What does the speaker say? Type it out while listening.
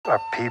Our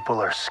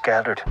people are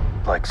scattered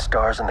like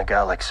stars in the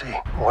galaxy.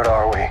 What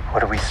are we?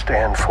 What do we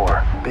stand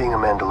for? Being a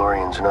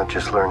Mandalorian is not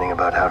just learning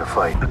about how to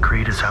fight. The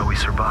creed is how we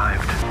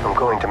survived. I'm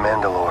going to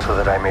Mandalore so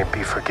that I may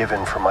be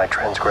forgiven for my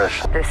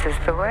transgression. This is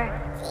the way.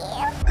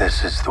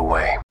 This is the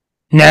way.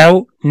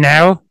 No,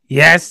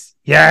 yes.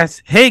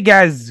 Hey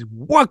guys,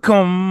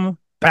 welcome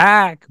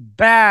back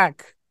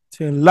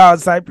to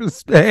Lost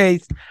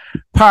Hyperspace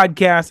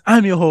Podcast.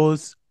 I'm your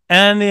host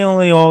and the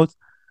only host.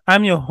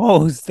 I'm your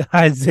host,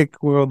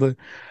 Isaac Wilder.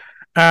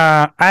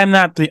 I'm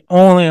not the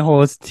only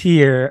host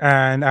here,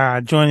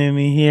 and joining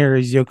me here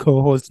is your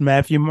co-host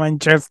Matthew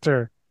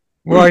Manchester.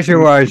 Watch,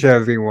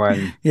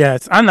 everyone.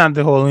 Yes, I'm not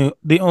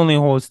the only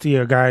host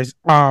here, guys.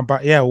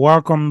 But yeah,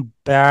 welcome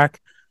back.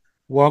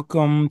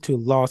 Welcome to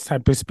Lost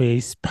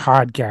Hyperspace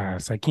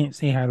Podcast. I can't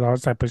say hi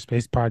Lost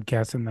Hyperspace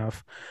Podcast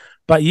enough.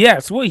 But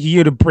yes, we're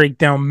here to break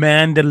down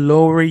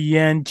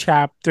Mandalorian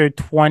Chapter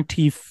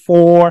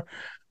 24,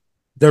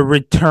 The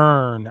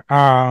Return.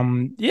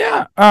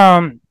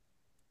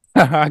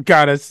 I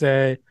gotta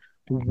say,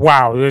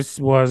 wow, this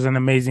was an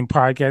amazing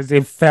podcast.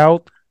 It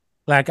felt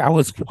like I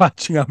was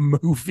watching a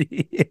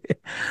movie,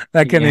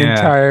 like an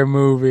entire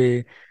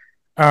movie.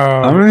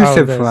 I'm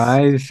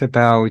surprised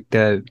about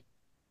that.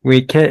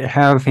 We kept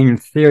having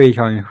theories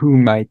on who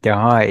might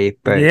die,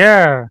 but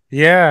yeah,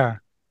 I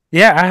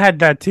had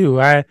that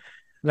too. I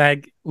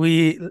think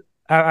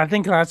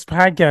last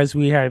podcast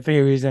we had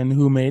theories on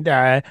who may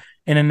die.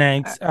 In the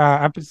next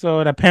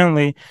episode,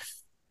 apparently,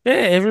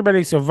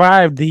 everybody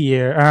survived the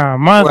year.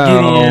 Moff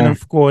Gideon,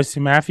 of course,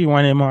 Matthew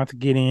wanted Moff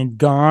Gideon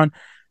gone,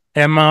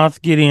 and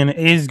Moff Gideon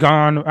is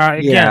gone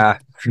again. Yeah.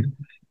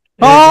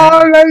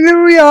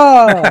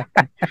 Hallelujah!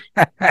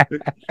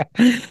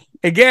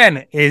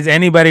 Again, is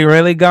anybody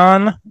really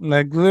gone?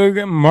 Like, look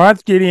at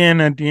Moff Gideon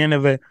at the end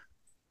of it.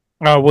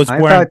 Was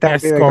wearing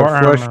Beskar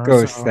armor. First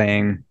ghost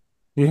thing.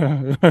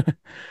 Yeah.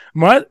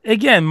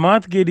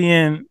 Moff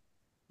Gideon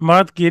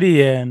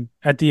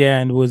at the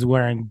end was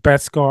wearing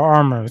Beskar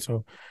armor.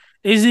 So,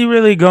 is he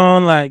really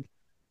gone? Like,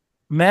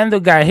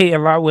 Mando got hit a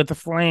lot with the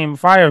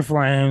fire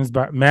flames,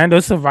 but Mando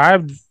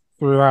survived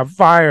through that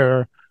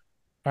fire.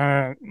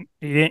 He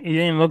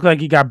didn't look like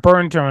he got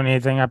burnt or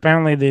anything.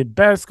 Apparently, the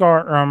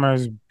Beskar armor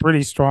is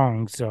pretty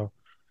strong. So,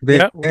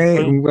 One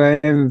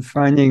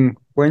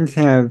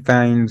thing I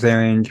find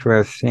very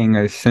interesting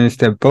is since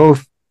they're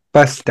both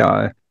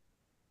Beskar,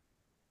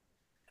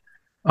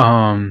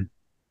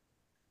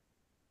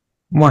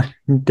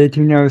 did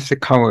you notice the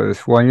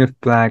colors? One is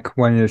black,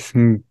 one is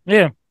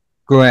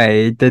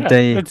gray. Did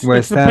they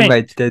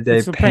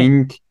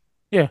paint?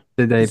 Yeah.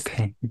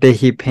 Did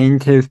he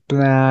paint his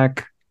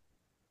black?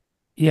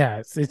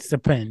 Yes, it's the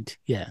paint.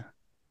 Yeah.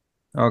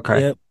 Okay.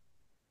 Yep.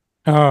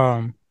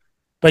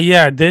 But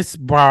yeah, this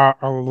brought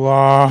a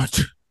lot.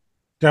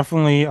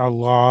 Definitely a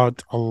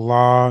lot.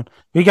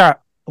 We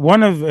got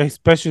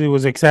especially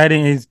was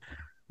exciting is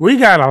we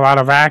got a lot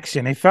of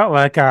action. It felt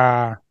like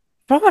a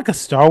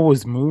Star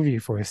Wars movie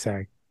for a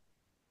sec.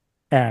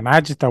 And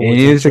I just thought it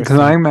is a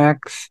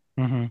climax.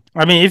 Mm-hmm.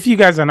 I mean, if you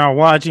guys are not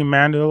watching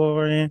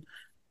Mandalorian,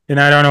 then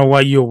I don't know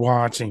what you're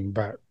watching,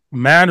 but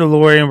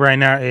Mandalorian right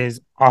now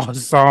is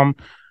awesome.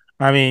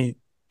 I mean,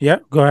 yeah,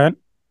 go ahead.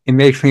 It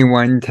makes me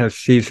want to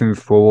season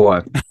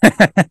 4.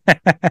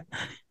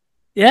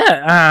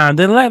 Yeah,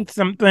 they left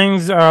some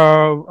things.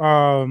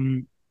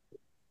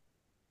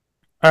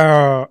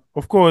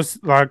 Of course,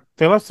 like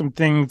they left some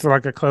things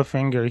like a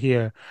cliffhanger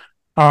here.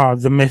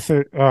 The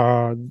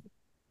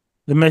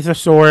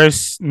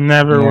Mythosaurus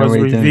never was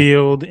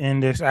revealed in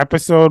this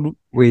episode.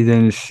 We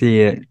didn't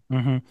see it.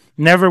 Mm-hmm.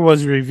 Never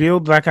was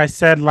revealed. Like I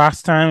said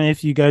last time,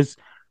 if you guys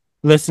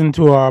listen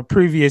to our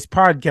previous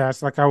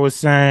podcast, like I was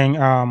saying,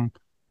 the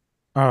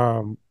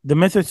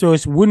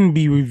Mythosaurus wouldn't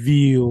be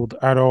revealed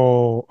at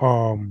all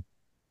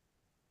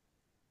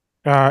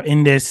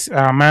in this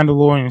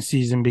Mandalorian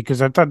season,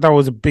 because I thought that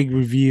was a big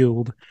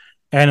reveal,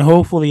 and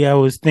hopefully I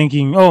was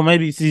thinking, oh,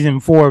 maybe season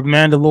 4 of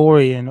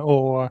Mandalorian,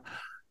 or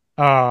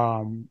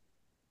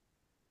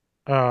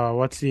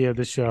what's the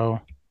other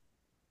show?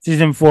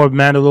 Season 4 of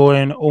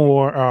Mandalorian,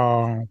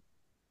 or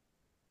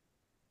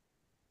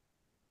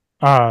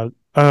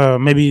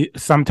maybe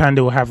sometime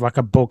they will have like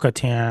a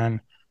Bo-Katan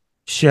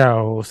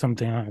show or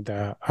something like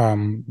that.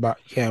 But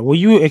yeah, were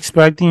you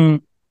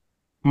expecting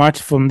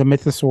much from the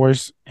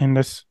Mythosaurus in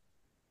this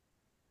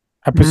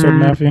episode,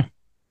 Matthew?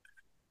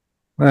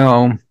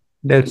 Well,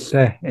 it's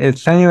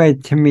anyway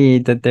to me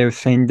that they're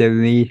saying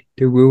the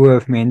ruler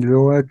of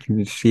Mandalore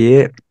can see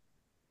it.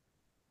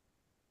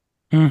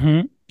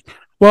 Mm-hmm.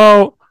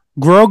 Well,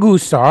 Grogu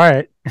saw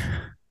it.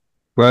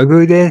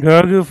 Grogu did?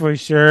 Grogu for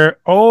sure.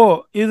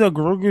 Oh, either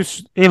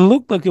Grogu. It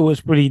looked like it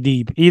was pretty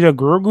deep. Either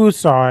Grogu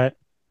saw it,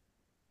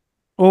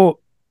 or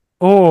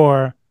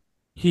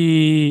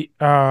he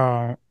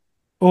or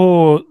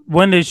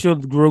when they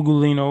showed Grogu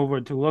lean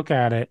over to look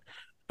at it,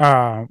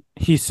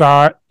 he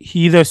saw it.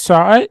 He either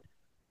saw it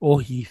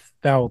or he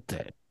felt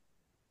it.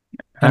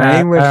 And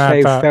I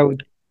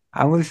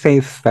would say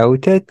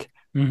felt it,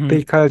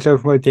 because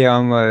of what the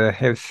armor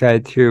have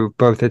said to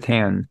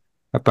Bo-Katan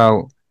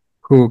about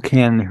who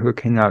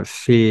cannot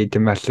see the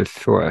message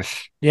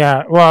source.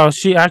 Yeah, well,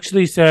 she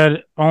actually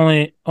said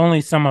only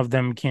some of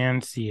them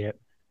can see it.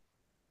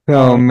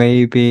 So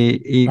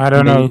maybe I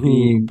don't know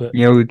who, but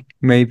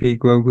maybe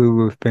Grogu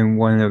would have been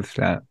one of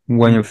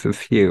the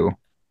few.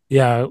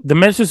 Yeah, the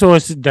message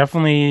source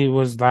definitely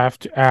was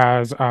left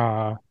as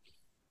a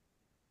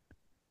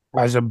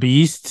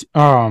beast.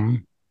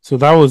 So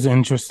that was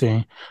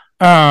interesting.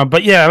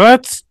 But yeah,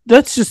 let's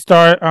just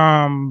start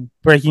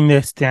breaking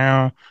this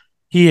down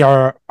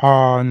here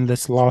on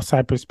this Lost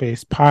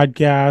Hyperspace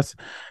podcast.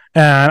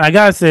 And I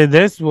gotta say,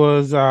 this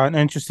was an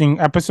interesting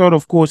episode.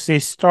 Of course, they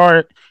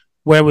start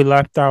where we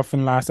left off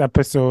in last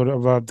episode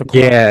about the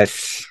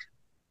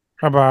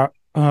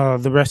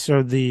the rest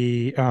of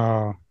the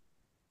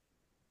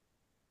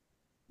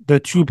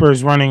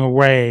troopers running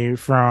away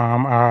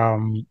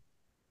from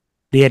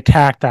the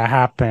attack that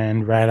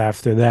happened right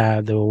after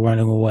that. They were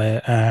running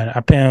away, and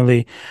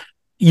apparently,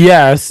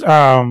 yes,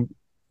 what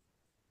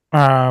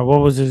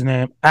was his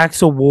name?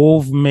 Axel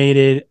Wolf made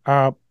it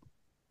up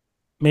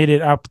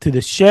to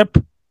the ship,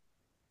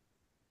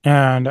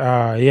 and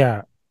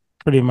yeah,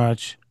 pretty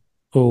much.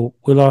 Oh,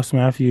 we lost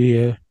Matthew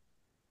here.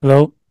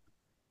 Hello.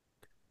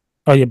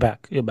 Oh, you're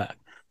back.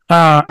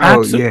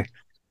 Axel. Yeah.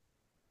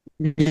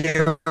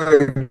 You're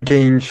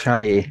getting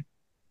shy.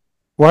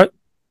 What?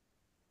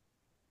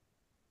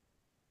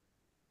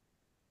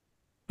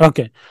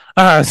 Okay.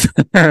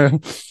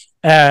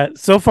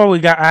 So far we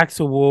got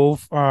Axel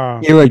Wolf.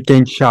 You were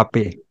getting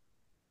choppy.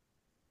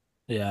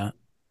 Yeah.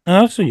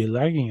 Also, you're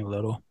lagging a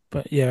little,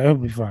 but yeah, it'll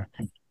be fine.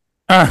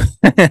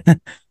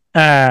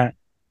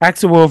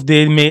 Axel Wolf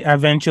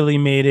eventually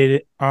made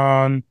it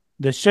on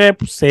the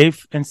ship,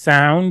 safe and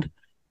sound,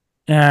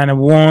 and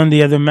warned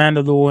the other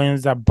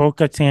Mandalorians that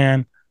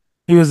Bo-Katan.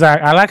 He was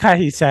like, I like how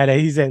he said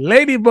it. He said,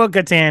 "Lady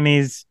Bo-Katan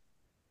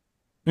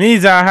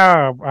needs our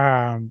help."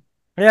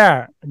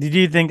 Yeah. Did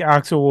you think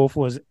Axel Wolf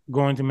was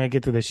going to make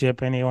it to the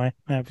ship anyway,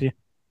 Matthew?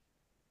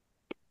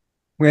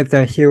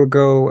 Whether he'll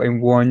go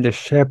and warn the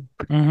ship.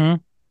 Mm-hmm.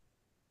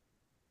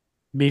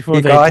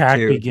 Before the attack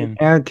begins.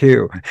 He had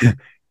to.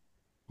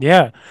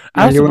 Yeah.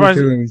 I was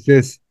surprised.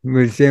 Just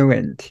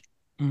resilient.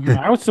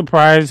 I was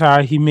surprised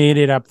how he made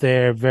it up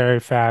there very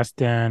fast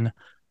than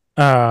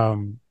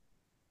the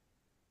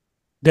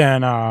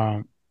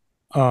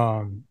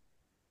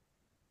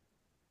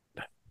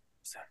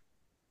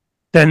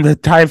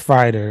TIE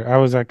fighter. I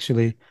was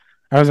actually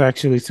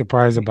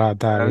surprised about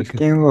that. I was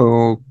getting a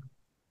little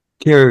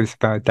curious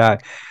about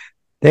that.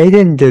 He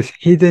didn't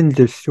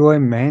destroy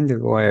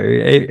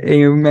Mandalore.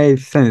 It made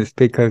sense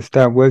because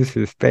that was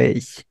his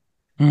base.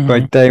 Mm-hmm.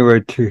 But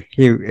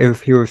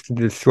if he was to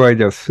destroy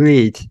the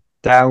fleet,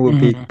 that would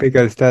be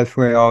because that's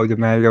where all the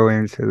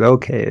Mandalorians are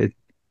located.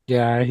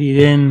 Yeah, he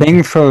didn't.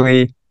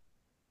 Thankfully,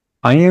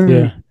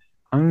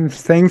 I'm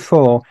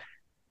thankful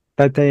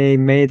that they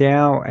made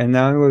out, and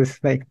I was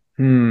like,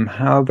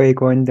 how are they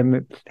going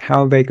to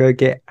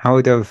get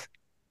out of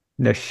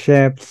the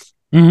ships?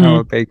 How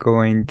are they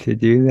going to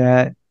do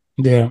that?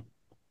 Yeah.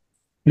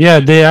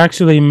 They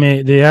actually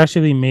made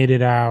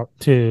it out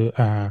to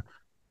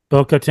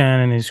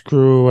Bo-Katan, and his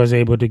crew was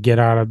able to get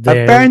out of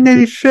there.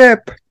 Abandoned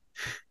ship.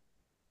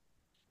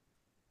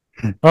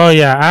 Oh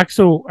yeah,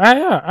 Axel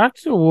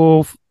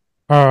Wolf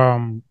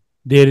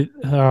did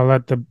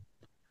let the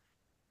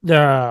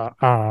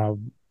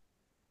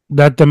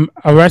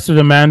rest of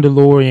the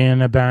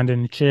Mandalorian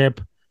abandon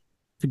ship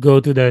to go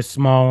to their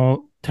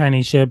small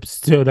tiny ships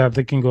so that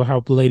they can go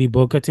help Lady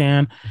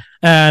Bo-Katan.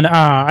 And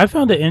I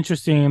found it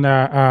interesting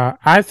that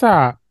I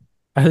thought,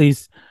 at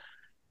least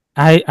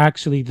I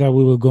actually thought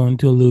we were going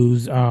to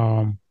lose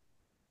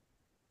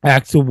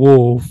Axel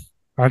Wolf.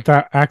 I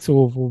thought Axel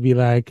Wolf would be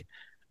like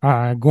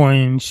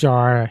going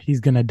Shar, he's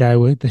gonna die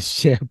with the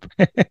ship.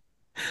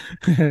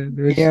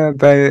 Yeah,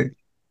 but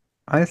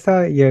I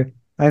thought your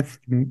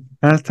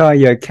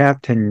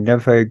captain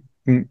never.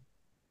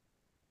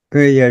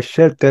 Your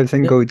ship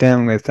doesn't go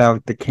down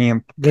without the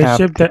captain.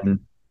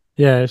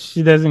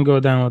 She doesn't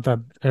go down without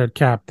her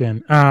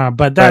captain.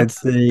 But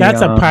that's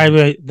a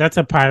pirate. That's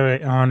a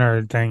pirate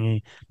honor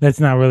thingy.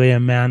 That's not really a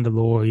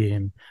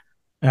Mandalorian.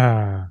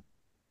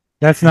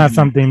 That's not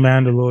something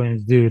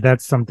Mandalorians do.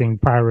 That's something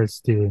pirates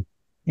do.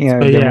 Yeah,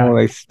 they're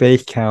more like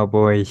space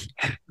cowboys.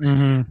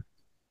 Mm-hmm.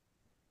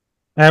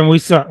 And we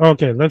saw.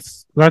 Okay,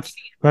 let's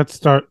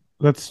start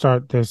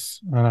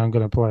this, and I'm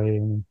gonna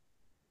play.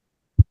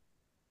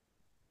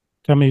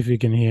 Tell me if you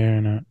can hear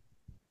or not.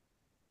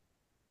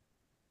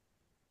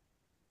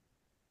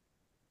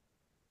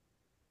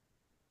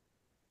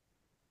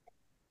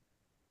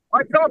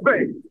 My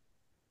copy.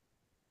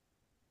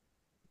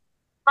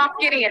 Moff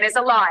Gideon is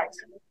alive.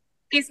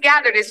 He's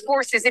gathered his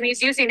forces and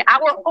he's using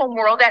our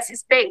homeworld as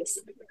his base.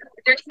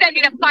 They're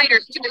sending up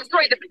fighters to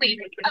destroy the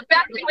fleet,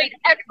 evacuate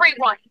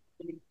everyone.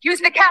 Use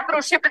the capital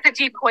ship as a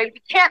decoy.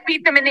 We can't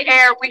beat them in the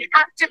air. We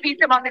have to beat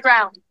them on the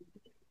ground.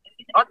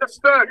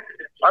 Understood.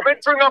 I'm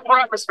entering upper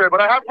atmosphere,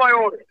 but I have my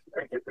orders.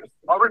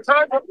 I'll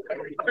return.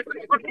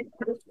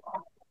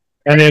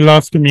 And they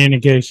lost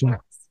communication.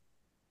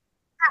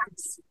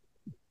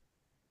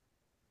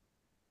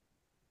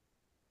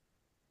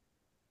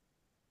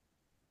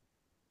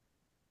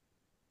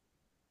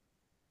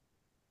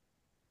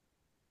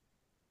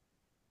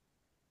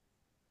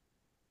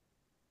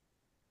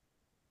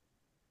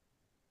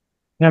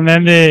 And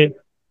then they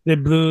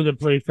blew the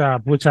place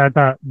up, which I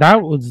thought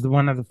that was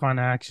one of the fun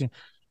action.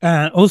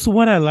 And also,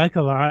 what I like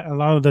a lot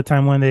of the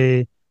time when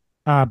they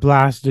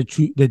blast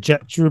the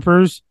jet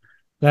troopers,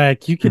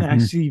 like you can Hmm.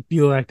 actually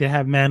feel like they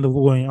have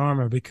Mandalorian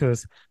armor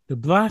because the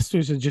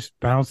blasters are just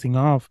bouncing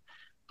off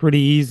pretty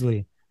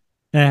easily.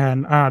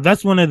 And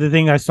that's one of the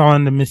things I saw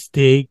in the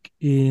mistake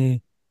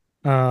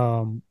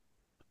um,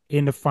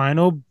 in the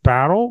final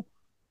battle.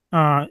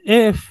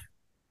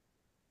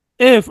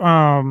 If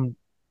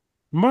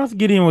Moff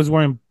Gideon was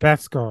wearing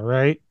Beskar,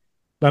 right?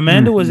 But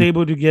Mando was Hmm.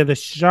 able to get a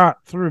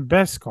shot through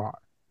Beskar.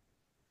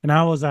 And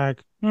I was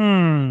like,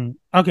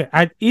 okay,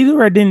 I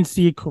didn't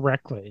see it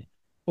correctly,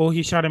 or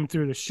he shot him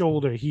through the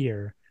shoulder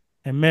here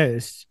and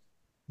missed.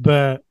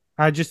 But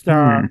I just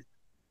thought, Hmm.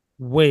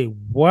 wait,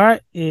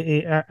 what?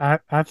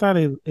 I thought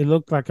it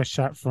looked like a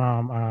shot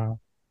from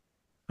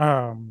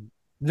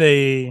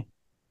the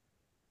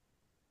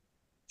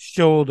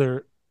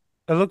shoulder.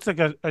 It looks like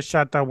a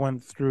shot that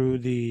went through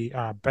the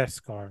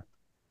Beskar.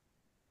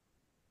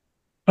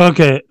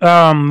 Okay,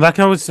 like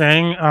I was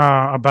saying,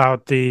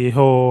 about the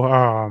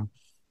whole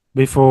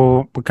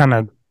before we kind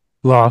of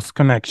lost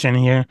connection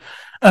here.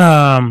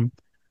 Um,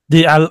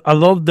 I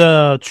love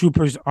the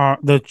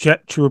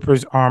jet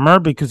troopers armor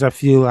because I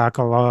feel like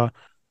a lot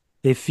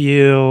they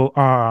feel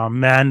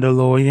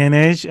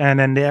Mandalorianish, and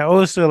then they're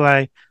also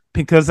like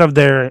because of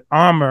their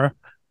armor,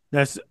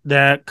 that's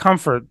that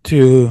comfort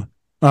to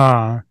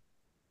uh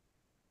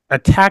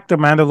attack the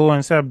Mandalorian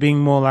instead of being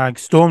more like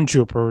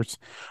stormtroopers,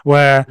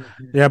 where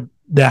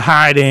they're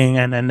hiding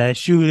and then they're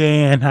shooting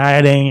and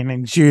hiding and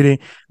then shooting.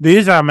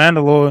 These are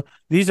Mandalore.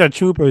 These are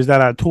troopers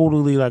that are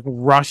totally like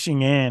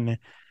rushing in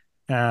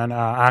and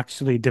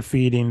actually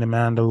defeating the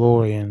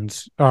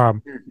Mandalorians.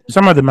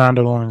 Some of the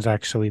Mandalorians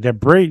actually they're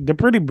brave. They're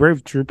pretty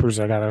brave troopers,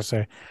 I gotta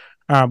say.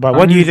 But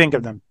what do you I think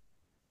of them?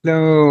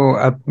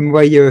 so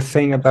what you were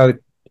saying about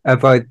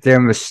their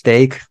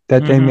mistake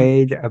that they Mm-hmm.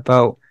 made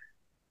about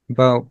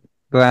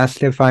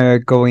blaster fire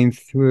going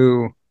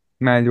through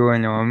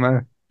Mandarin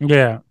armor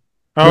Yeah.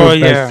 Oh through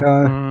yeah.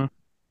 Besta. Mm-hmm.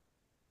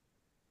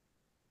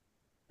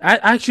 I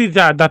actually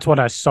that's what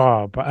I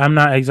saw, but I'm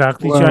not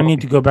exactly sure. I Well,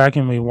 need to go back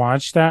and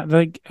rewatch that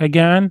like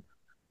again.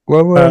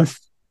 what But was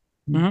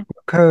mhm.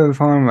 what color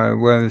of armor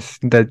was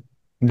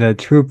the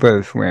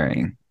troopers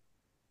wearing?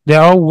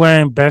 They're all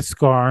wearing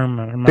Beskar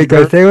armor.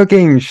 Because Remember? they were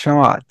getting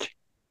shot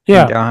and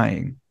Yeah.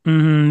 dying.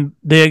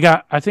 They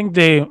got. I think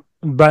they,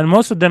 but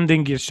most of them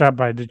didn't get shot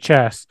by the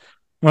chest.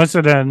 Most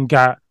of them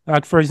got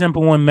like, for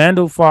example, when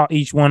Mando fought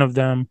each one of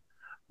them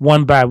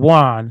one by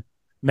one.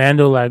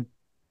 Mando like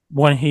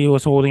when he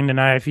was holding the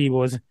knife, he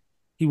was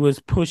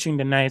pushing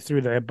the knife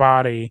through their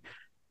body,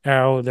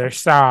 or their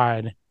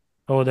side,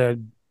 or their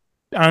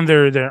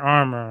under their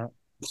armor.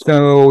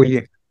 So,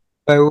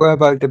 but what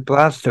about the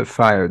blaster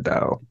fire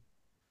though?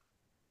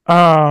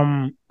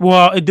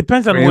 Well, it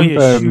depends on where you're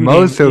Remember,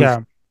 shooting.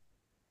 Yeah,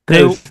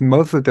 they,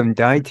 most of them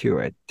died to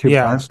it, to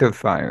yeah, blaster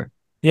fire.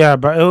 yeah,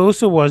 but it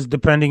also was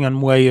depending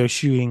on where you're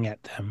shooting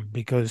at them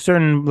because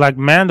certain, like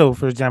Mando,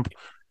 for example,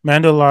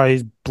 Mandalore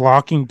is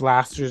blocking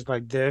blasters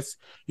like this,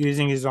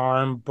 using his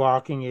arm,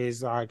 blocking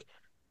his like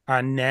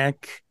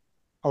neck.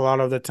 A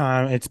lot of the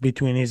time, it's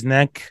between his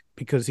neck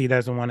because he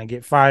doesn't want to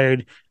get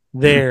fired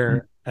Mhm.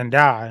 there and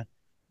die.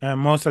 And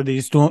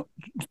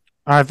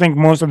I think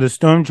most of the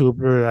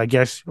stormtrooper, I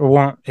guess,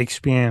 won't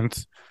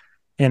experience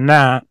in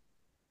that,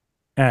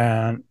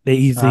 and they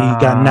easily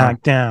got Uh,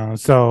 knocked down.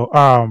 So,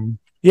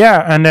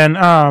 yeah, and then,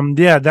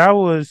 yeah, that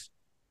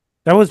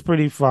was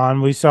pretty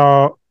fun. We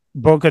saw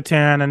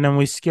Bo-Katan, and then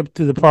we skipped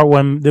to the part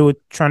when they were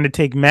trying to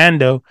take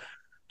Mando.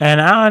 And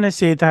I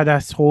honestly thought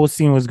that whole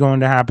scene was going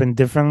to happen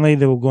differently.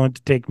 They were going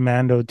to take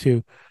Mando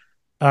to,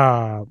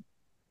 uh,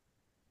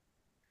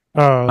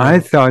 I uh,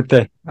 thought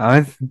that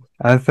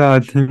I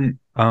thought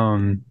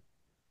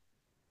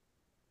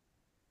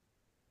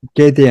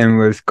Gideon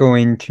was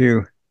going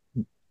to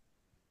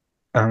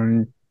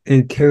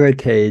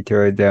interrogate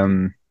or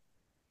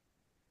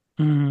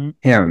mhm,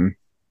 him.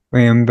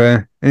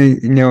 Remember?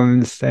 You know what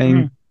I'm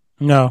saying?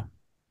 no,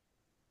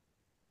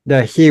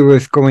 That he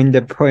was going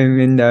to put him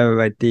in the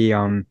like the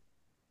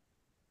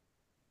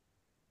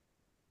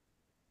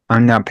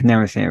I'm not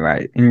pronouncing it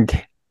right.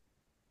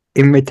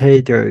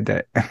 Imitator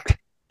that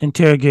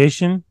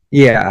interrogation.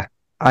 yeah.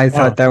 I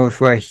thought Oh,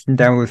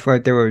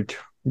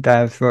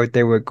 that's what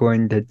they were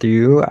going to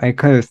do. I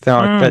could have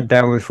thought that mm.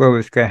 that was what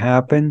was going to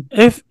happen.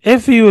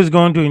 If he was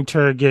going to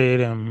interrogate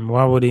him,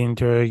 what would he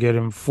interrogate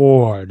him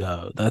for,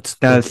 though? That's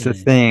the That's the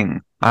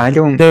thing.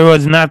 thing. There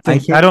was I nothing.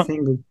 can't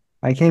think of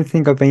I can't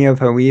think of any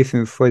other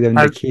reason for them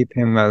to I, keep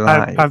him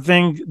alive. I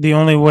think the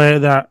only way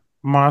that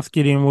Moff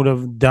Gideon would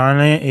have done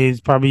it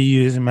is probably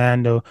use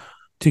Mando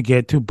to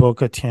get to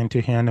Bo-Katan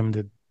to hand him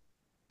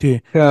to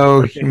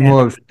So to hand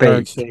more him of the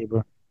dark bait.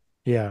 saber.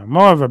 Yeah,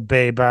 more of a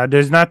bait, but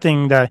there's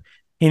nothing that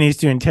he needs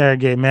to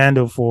interrogate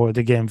Mando for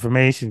to get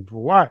information. For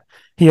what?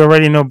 He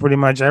already know pretty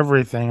much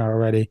everything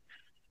already,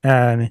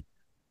 and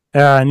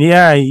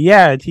yeah,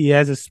 yeah, he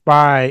has a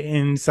spy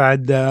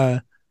inside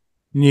the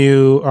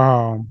new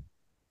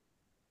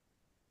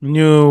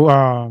new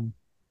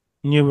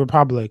New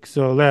Republic.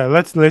 So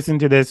let's listen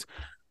to this.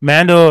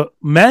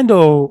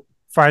 Mando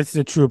fights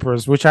the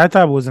troopers, which I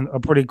thought was a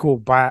pretty cool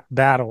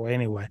battle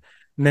anyway.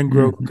 And then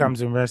Grogu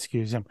comes and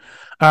rescues him.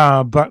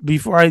 But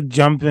before I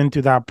jump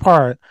into that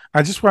part,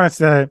 I just want to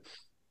say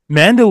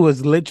Mando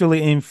was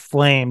literally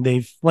inflamed.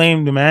 They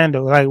flamed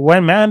Mando. Like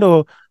when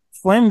Mando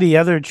flamed the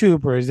other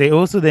troopers, they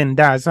also didn't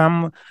die.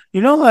 Some,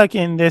 like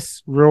in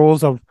this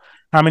rules of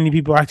how many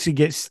people actually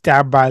get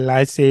stabbed by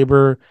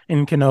lightsaber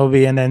in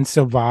Kenobi and then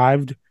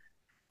survived.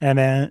 And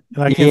then,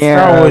 like in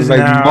Star Wars like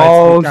now, it's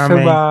Maul becoming,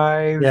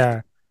 survived.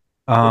 yeah.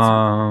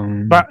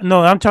 But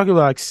no, I'm talking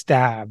about like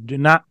stabbed,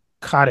 not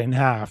cut in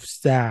half.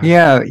 Stabbed.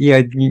 Yeah,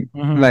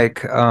 Mm-hmm.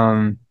 like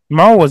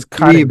Maul was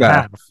cut in Reva,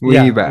 half.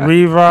 Yeah, Reva,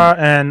 Reva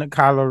and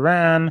Kylo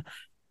Ren,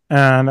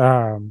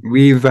 and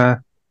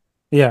Reva.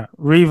 yeah,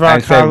 Reva, I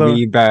said Kylo,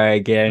 Reva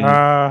again.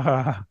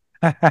 uh,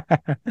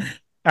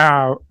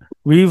 uh,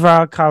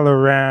 Reva,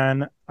 Kylo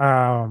Ren,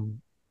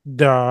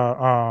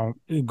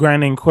 the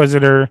Grand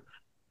Inquisitor.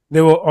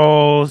 They were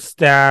all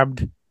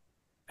stabbed,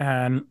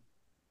 and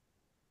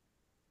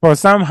but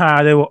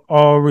somehow they were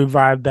all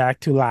revived back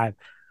to life.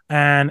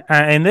 And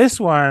in this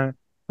one,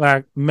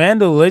 like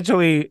Mando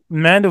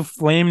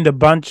flamed a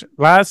bunch.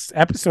 Last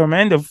episode,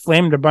 Mando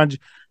flamed a bunch,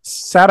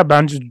 set a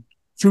bunch of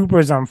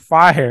troopers on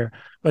fire,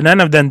 but none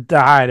of them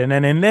died. And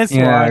then in this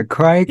Yeah, one, he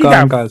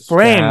Qui-Gon got got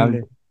flamed.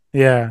 stabbed.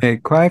 Yeah,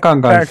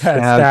 Qui-Gon got got stabbed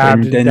stabbed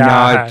and and did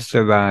not died.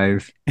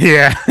 survive.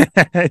 Yeah,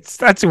 it's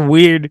such a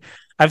weird.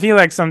 I feel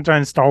like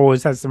sometimes Star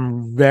Wars has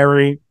some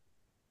very,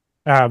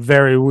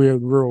 very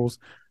weird rules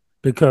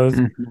because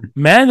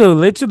Mando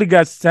literally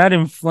got set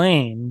in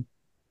flame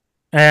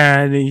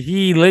and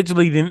he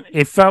literally didn't.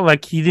 It felt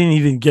like he didn't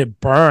even get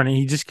burned and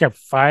he just kept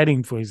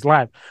fighting for his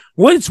life,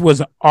 which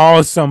was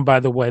awesome, by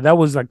the way. That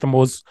was like the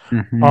most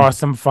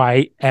awesome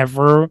fight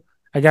ever.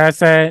 I gotta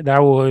say,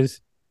 that was.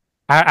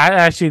 I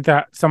actually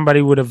thought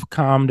somebody would have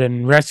come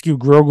and rescued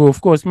Grogu. Of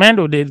course,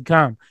 Mando did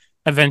come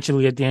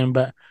eventually at the end,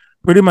 but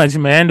pretty much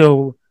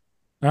Mando.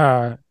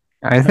 I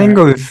think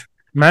it was.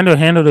 Mando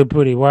handled it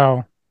pretty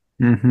well.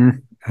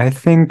 I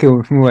think it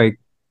was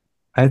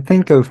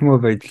more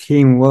of a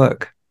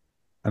teamwork.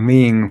 I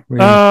mean,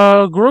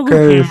 Grogu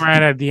came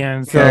right at the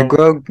end,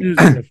 so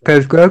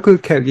because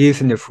Grogu kept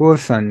using the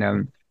Force on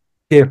them.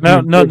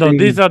 No.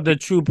 These are the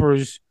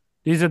troopers.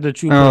 These are the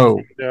troopers. Oh,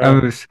 I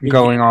was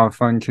going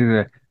off onto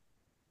the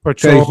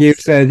patrol. So you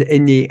said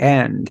in the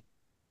end,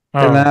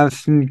 the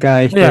last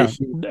guy that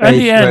he in the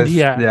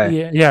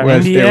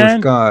was end, in the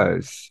end,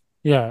 scars.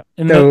 Yeah.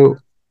 So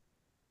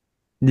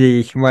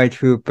the white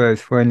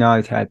troopers were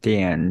not at the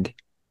end.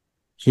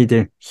 He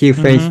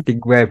faced the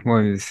red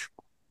ones.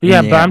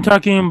 Yeah, but I'm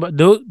talking about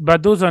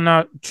those are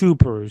not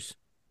troopers.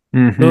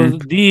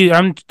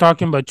 I'm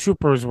talking about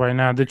troopers right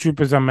now. The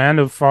troopers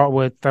Amanda fought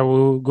with that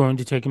were going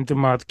to take him to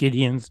Moff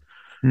Gideon's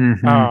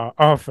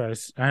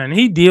office, and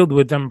he dealt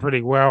with them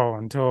pretty well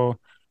until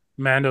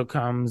Mando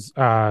comes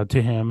to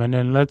him. And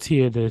then let's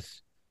hear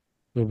this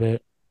a little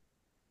bit.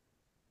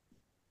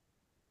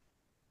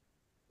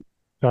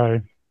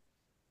 Sorry.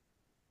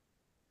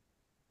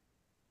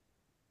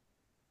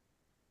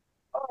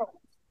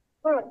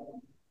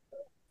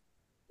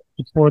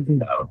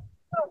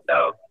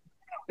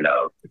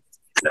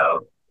 No.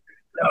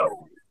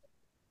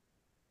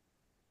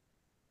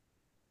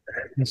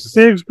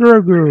 Six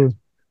Grogu.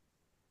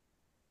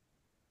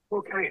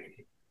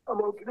 Okay,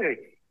 I'm okay.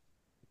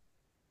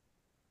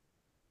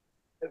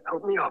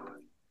 Help me up.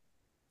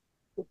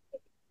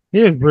 He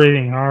is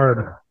breathing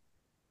hard.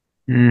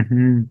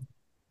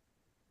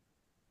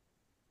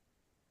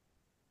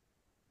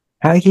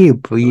 How do you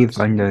breathe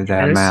under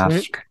that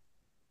mask?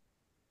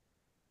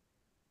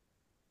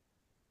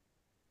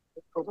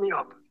 Help me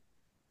up.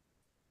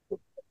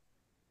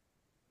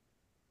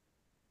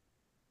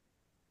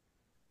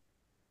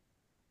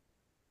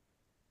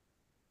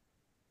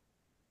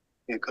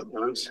 You got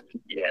news?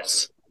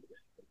 Yes.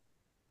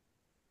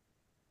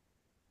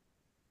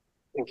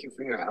 Thank you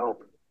for your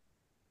help.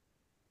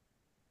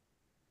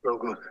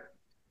 Grogu,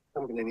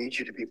 I'm gonna need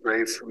you to be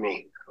brave for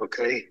me,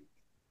 okay?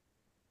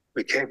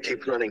 We can't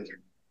keep running.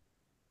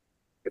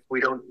 If we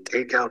don't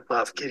take out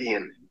Moff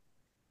Gideon,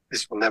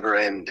 this will never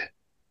end.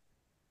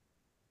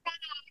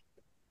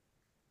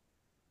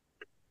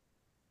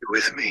 You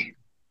with me?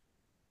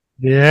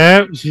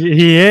 Yep,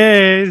 he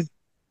is.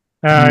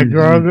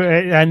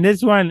 Grogu, and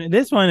this one.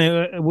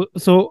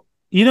 So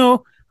you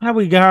know how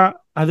we got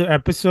other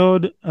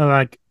episode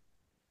like,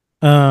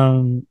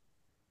 of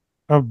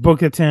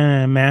Bo-Katan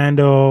and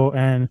Mando,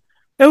 and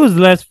it was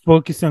less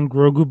focused on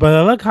Grogu. But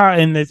I like how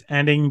in this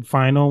ending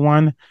final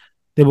one,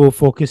 they will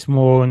focus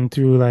more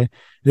into like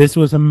this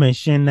was a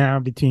mission now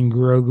between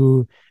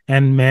Grogu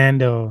and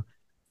Mando,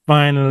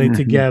 finally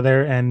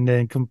together and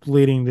then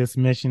completing this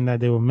mission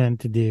that they were meant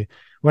to do.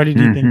 What did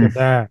you think of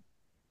that?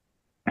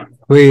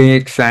 Really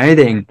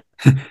exciting.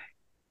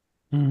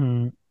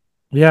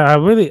 Yeah, I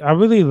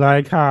really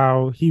like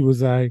how he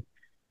was like,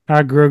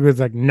 how Grogu was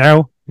like,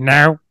 no,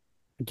 I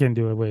can't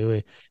do it.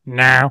 Wait,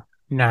 no.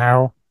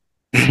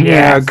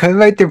 Yeah, kind of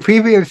like the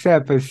previous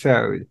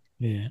episode.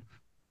 Yeah,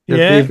 the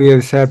Yeah.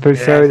 previous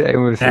episode, Yes. it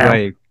was Now.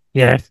 like,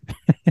 Yes.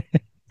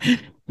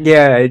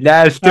 yeah,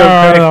 that Oh, still I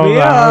cracked love me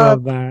that. I up.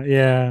 love that.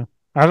 Yeah.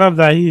 I love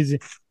that he's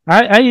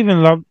I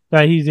even love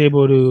that he's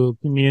able to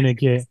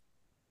communicate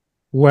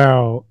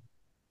well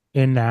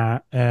in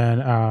that.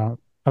 And I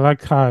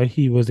like how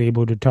he was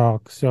able to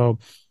talk. So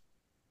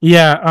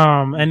yeah,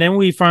 and then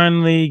we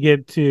finally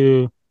get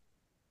to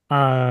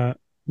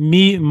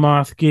meet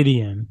Moth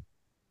Gideon.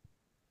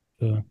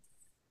 So,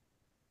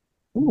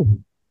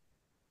 ooh.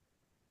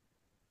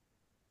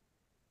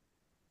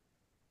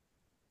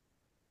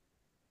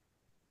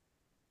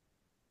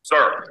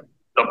 Sir,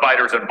 the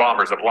fighters and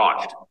bombers have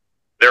launched.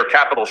 Their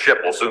capital ship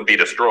will soon be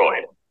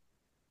destroyed.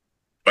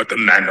 But the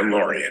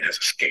Mandalorian has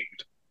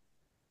escaped.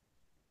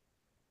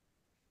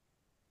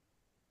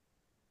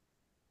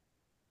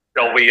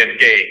 Shall we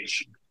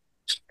engage?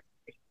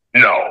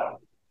 No,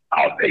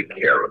 I'll take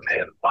care of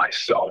him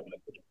myself.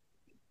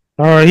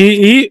 Oh,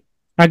 he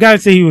I gotta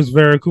say he was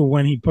very cool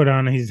when he put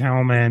on his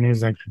helmet and he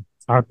was like,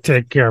 I'll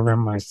take care of him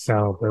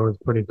myself. It was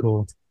pretty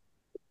cool.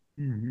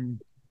 Mhm.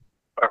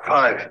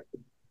 R5.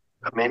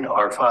 I'm in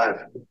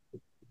R5.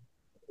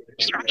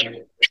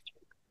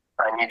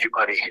 I need you,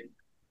 buddy.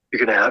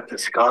 You're gonna have to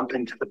scomp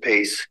into the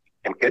base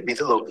and get me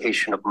the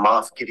location of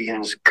Moff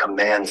Gideon's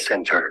command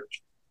center.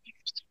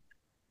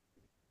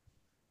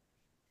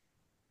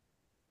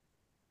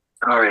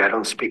 Sorry, I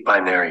don't speak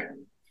binary.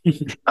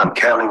 I'm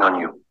counting on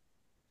you.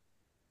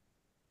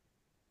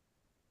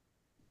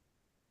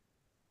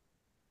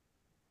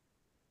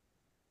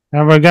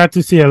 And we got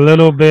to see a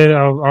little bit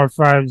of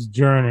R5's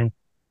journey.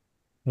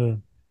 Yeah.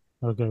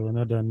 Okay, we're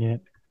not done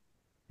yet.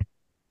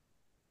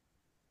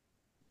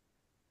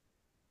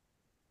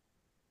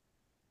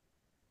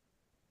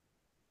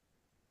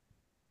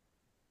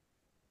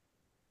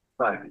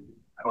 Five.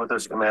 How are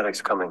those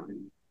schematics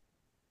coming?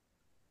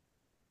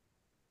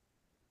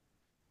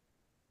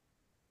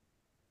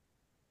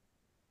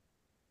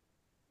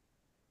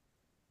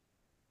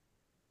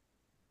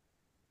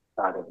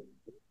 Got it.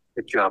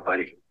 Good job,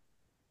 buddy.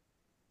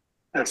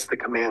 That's the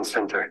command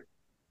center.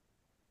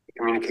 The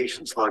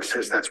communications log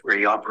says that's where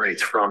he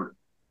operates from.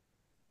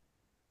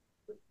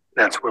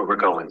 That's where we're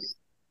going.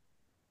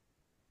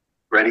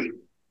 Ready?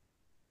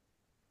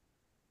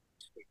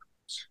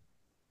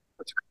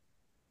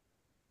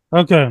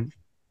 Okay.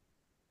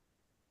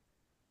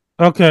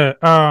 Okay.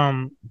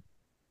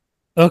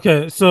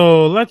 Okay,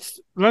 so let's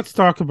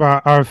talk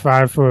about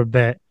R5 for a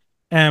bit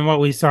and what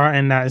we saw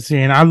in that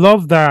scene. I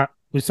love that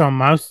we saw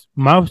mouse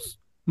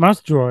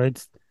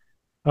droids.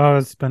 Oh,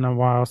 it's been a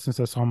while since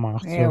I saw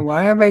mouse. Yeah, So.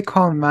 why are they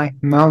called my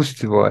mouse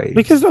droids?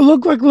 Because they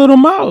look like little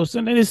mouse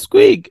and they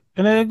squeak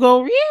and then they go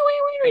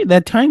wee.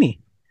 They're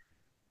tiny.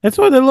 That's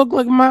why they look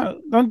like mouse.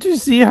 Don't you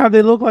see how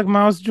they look like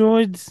mouse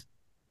droids?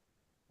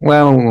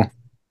 Well,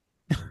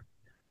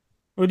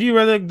 Would you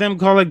rather them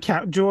call it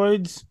cat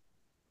droids?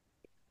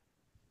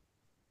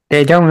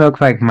 they don't look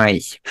like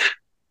mice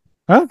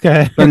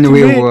Okay. from the To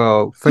real me-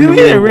 world. To me,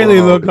 they really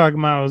look like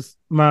mouse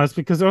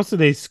because also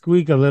they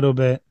squeak a little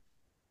bit.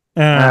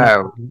 And,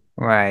 Oh,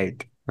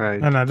 right.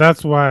 and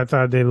that's why I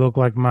thought they look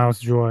like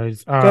mouse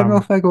droids.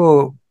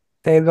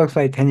 They look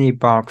like tiny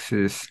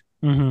boxes.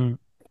 Mhm.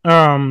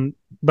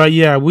 But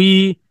yeah,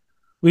 we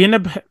end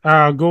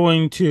up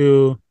going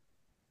to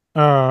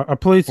a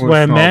place Or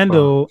where small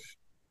Mando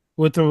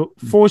with the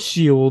force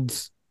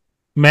shields,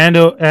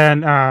 Mando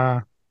and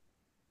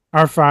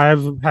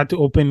R5 had to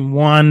open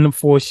one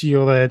force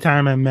shield at a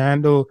time, and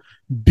Mando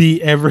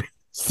beat every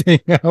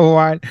single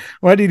one.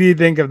 What did you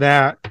think of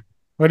that?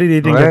 What did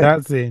you think of What?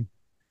 that scene?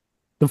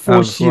 The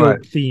force Of shield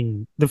what?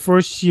 theme, the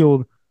force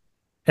shield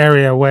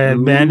area where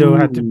Mando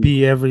had to Ooh.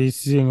 beat every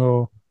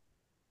single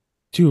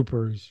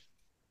troopers,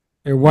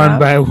 one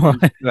by one.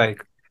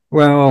 Like,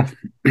 well,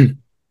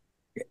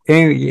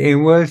 it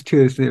was to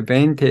his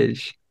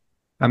advantage.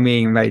 I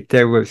mean, like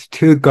there was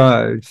 2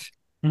 guards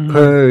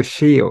per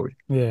shield.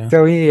 Yeah.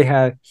 So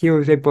he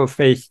was able to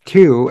face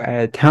 2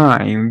 at a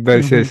time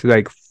versus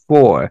like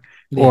 4.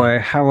 Yeah. Or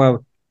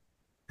however,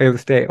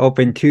 if they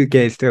open 2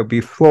 gates, there'll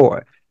be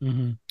 4.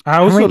 I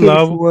How also many gates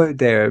love were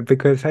there?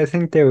 Because I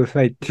think there was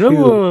like 2. there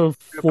were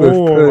troopers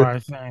 4, per- I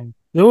think.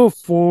 There were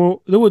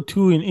 4. There were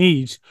 2 in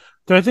each.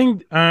 So I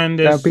think, and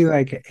That'll there's be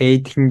like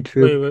 18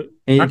 troopers.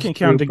 wait. I can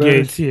count the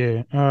gates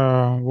here.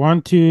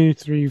 1, 2,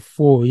 3,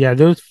 4. Yeah,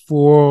 there's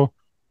 4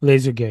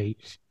 laser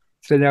gates.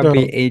 So that'll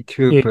be 8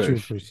 troopers. 8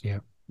 troopers, yeah.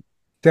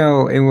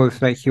 So it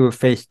was like he would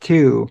face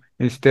 2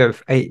 instead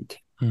of 8.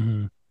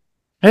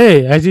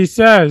 Hey, as he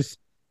says,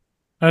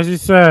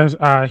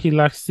 he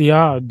likes the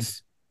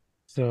odds.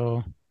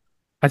 So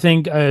I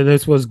think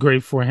this was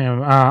great for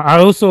him. I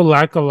also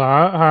like a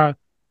lot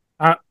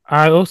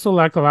I also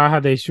like a lot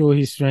how they show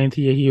his strength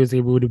here. He was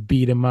able to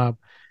beat him up.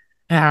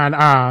 And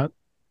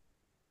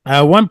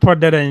one part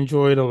that I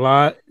enjoyed a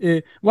lot.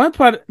 One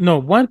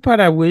part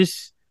I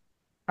wish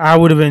I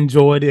would have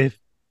enjoyed if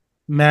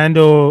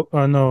Mando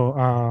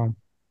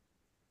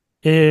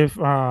if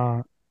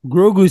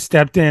Grogu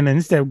stepped in and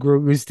instead of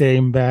Grogu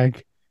staying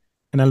back.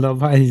 And I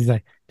love how he's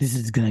like, this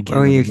is gonna get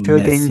Oh, you still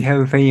messy. didn't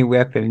have any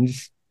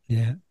weapons.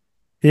 Yeah.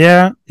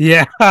 Yeah,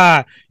 yeah,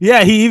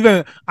 yeah. He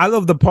even I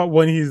love the part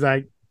when he's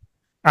like,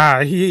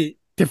 he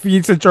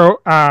defeats a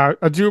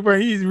trooper.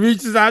 He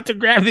reaches out to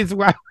grab his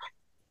weapon,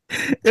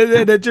 and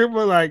then the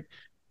trooper like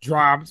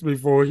drops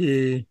before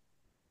he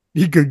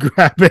could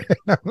grab it.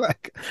 I'm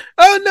like,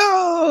 oh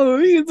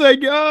no! He's like,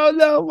 oh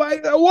no, my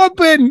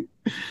weapon.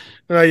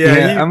 Yeah,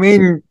 Yeah,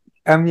 he.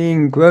 I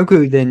mean,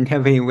 Grogu didn't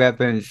have any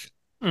weapons.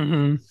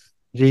 Mm-hmm.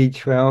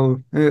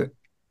 G12,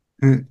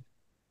 uh,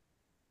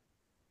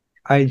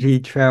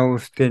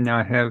 IG-12s did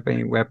not have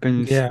any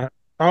weapons. Yeah, At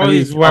all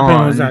his least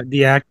weapon was on,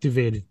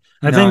 deactivated.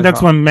 I think not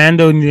that's when on.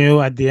 Mando knew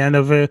at the end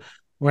of it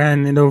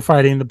when they were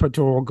fighting the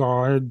patrol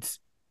guards.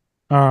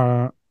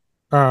 Uh,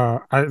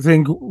 I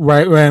think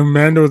right when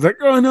Mando was like,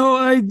 "Oh no,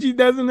 IG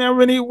doesn't have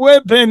any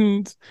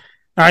weapons."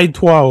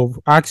 I-12.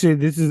 Actually,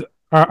 this is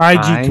I,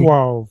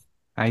 IG-12.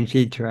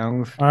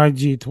 IG-12.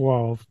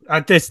 IG-12.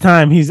 At this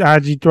time, he's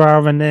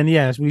IG-12, and then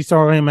yes, we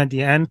saw him at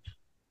the end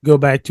go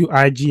back to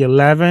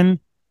IG-11.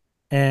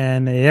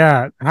 And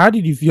yeah, how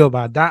did you feel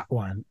about that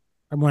one?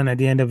 When at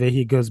the end of it,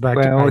 he goes back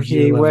to Well,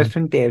 he IG-11.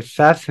 wasn't the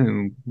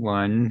assassin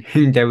one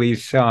that we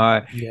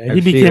saw Yeah, a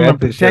he few became a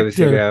episodes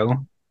protector.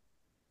 ago.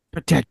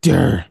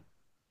 Protector.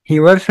 He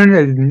wasn't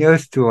a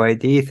nose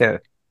droid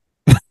either.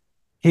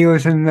 He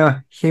was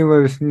now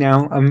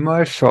a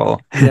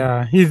marshal.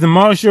 Yeah, he's the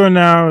Marshal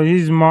now.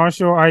 He's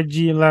Marshal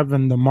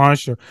IG-11, the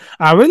Marshal.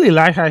 I really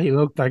like how he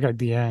looked like at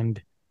the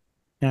end.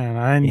 And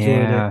I enjoyed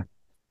it. Yeah.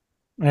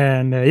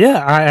 And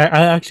yeah, I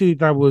actually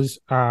thought was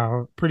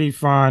pretty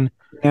fun.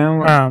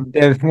 Now,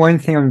 there's one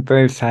thing I'm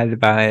very sad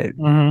about it.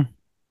 Mhm.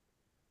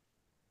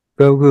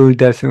 Grogu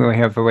doesn't really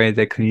have a way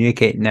to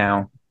communicate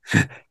now.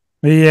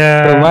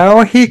 Yeah.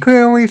 Well, he could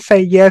only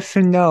say yes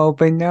or no,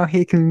 but now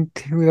he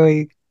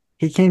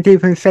can't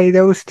even say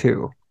those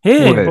two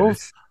Hey,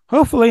 words.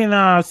 hopefully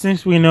now,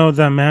 since we know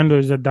that Mando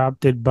is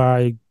adopted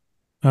by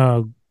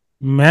uh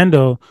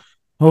Mando,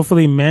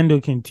 hopefully Mando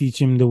can teach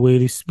him the way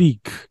to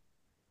speak.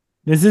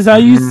 This is how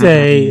you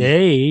say Mm.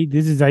 A.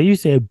 This is how you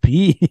say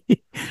B.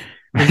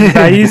 This is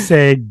how you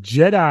say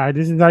Jedi.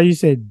 This is how you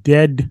say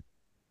dead.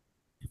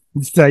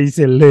 This is how you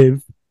say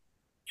live.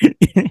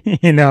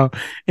 You know,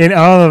 in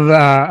all of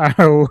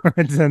our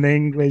words in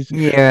English.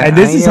 Yeah, And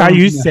this I is how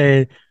you don't.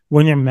 say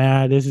when you're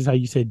mad. This is how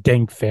you say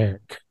dank ferk.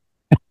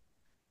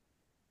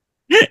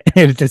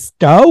 It's a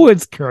Star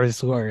Wars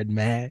curse word,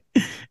 man.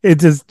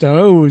 It's a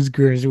Star Wars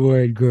curse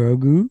word,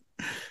 Grogu.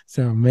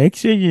 So make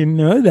sure you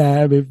know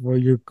that before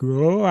you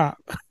grow up.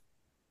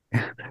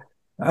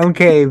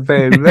 Okay,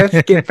 but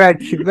let's get back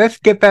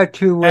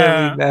to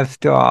where we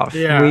left off.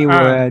 We were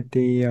Yeah. at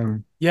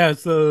the Yeah,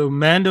 so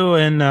Mando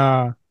and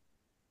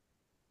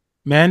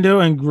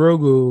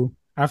Grogu,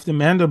 after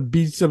Mando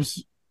beats up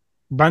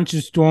bunch of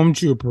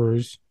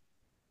stormtroopers,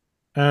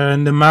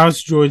 and the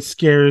mouse droid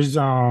scares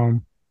our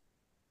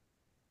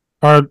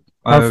other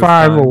five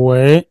side.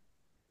 away.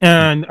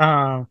 And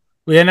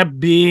we end up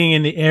being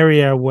in the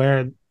area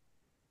where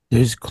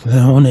there's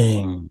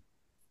cloning.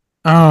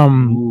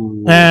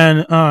 Ooh. And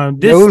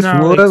this Those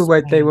now were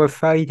what they explains. were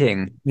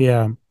fighting.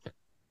 Yeah.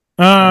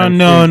 I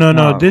No, think no, no.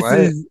 not,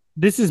 right?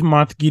 This is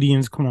Moff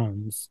Gideon's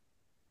clones.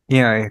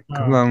 Yeah,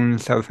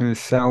 clones of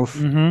himself.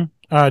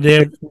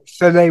 They've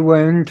So they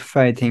weren't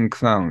fighting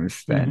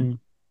clones then.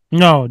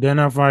 no, they're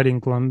not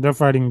fighting clones. They're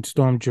fighting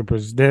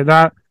stormtroopers.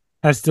 That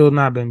has still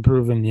not been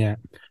proven yet.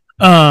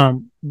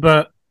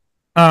 But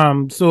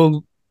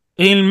so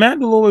in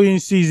Mandalorian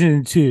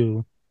season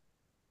 2,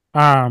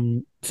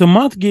 so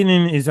Moff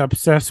Gideon is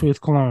obsessed with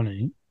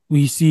cloning.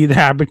 We see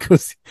that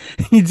because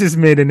he just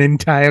made an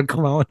entire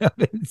clone of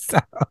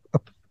himself.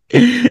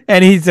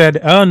 And he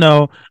said, "Oh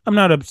no, I'm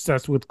not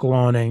obsessed with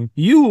cloning.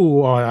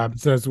 You are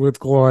obsessed with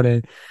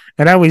cloning."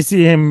 And then we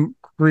see him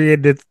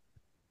create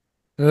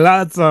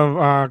lots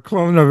of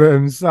clone of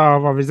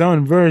himself, of his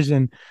own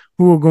version,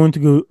 who are going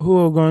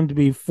to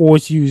be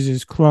Force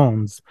users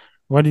clones.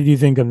 What did you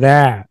think of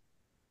that?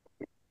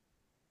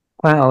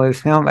 Well,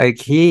 it's not like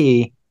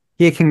he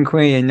can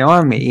create an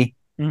army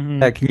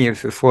that can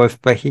use the Force,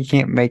 but he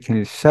can't make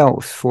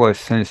himself Force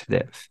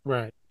sensitive.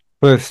 Right.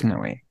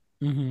 Personally.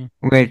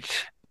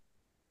 Which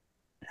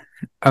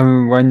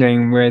I'm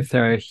wondering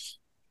whether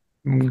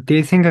do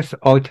you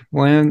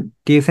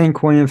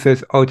think one of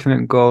his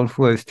ultimate goals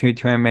was to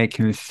try and make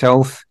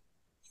himself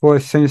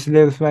Force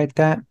sensitive like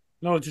that?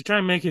 No, to try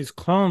and make his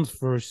clones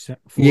Force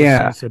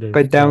sensitive.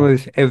 But that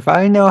was if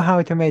I know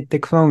how to make the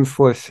clones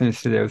Force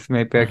sensitive,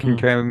 maybe I can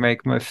try and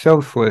make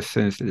myself Force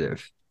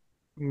sensitive.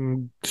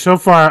 So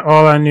far,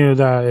 all I knew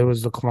that it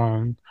was the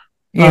clone.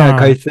 Yeah,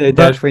 because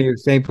that's what he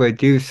was able to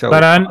do so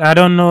but far. I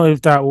don't know if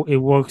it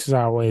works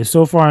that way.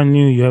 So far, I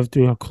knew you have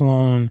to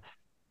clone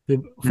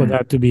for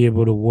that to be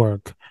able to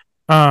work.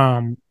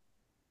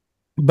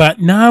 But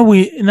now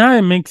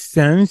it makes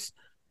sense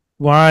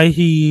why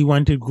he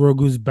wanted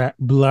Grogu's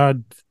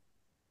blood.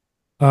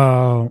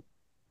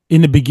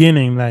 In the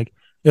beginning, like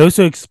it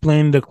also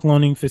explained the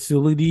cloning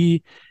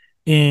facility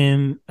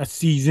in a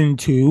season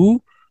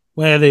 2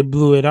 where they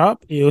blew it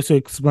up. It also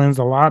explains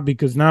a lot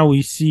because now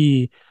we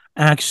see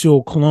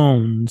actual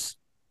clones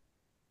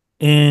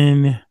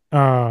in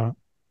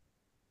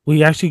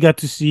we actually got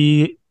to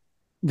see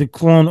the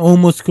clone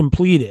almost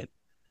completed,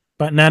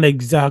 but not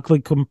exactly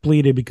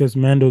completed because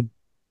Mando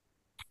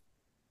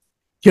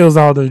kills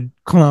all the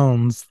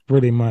clones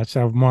pretty much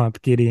of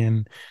Moff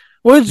Gideon,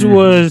 which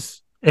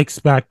was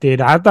expected.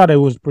 I thought it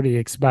was pretty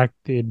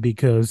expected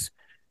because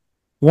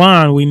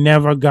one, we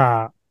never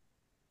got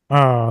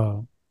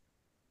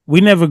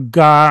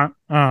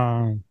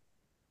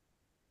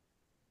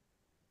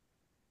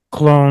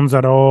clones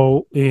at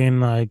all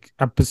in like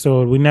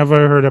episode. We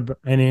never heard of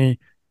any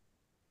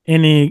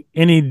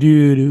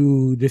dude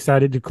who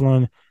decided to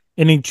clone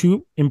any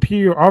troop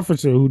imperial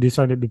officer who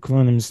decided to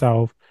clone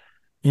himself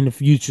in the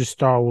future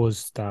Star Wars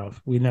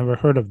stuff. We never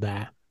heard of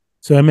that.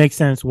 So it makes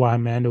sense why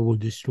Mando will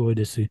destroy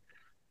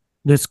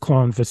this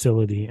clone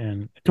facility,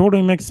 and it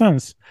totally makes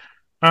sense.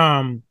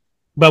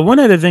 But one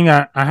of the things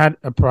I had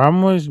a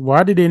problem was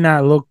why did they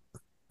not look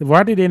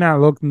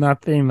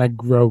nothing like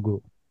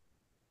Grogu?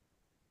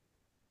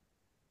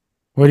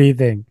 What do you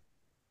think?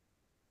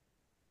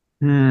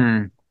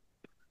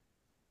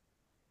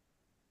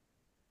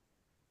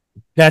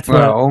 That's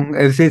Well,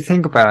 if you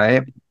think about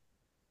it,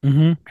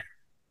 Mm-hmm.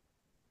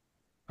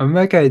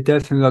 Omega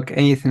doesn't look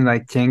anything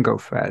like Jango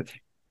Fett.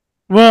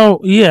 Well,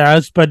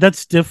 yes, but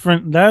that's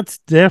different. That's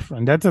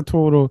different.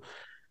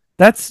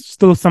 That's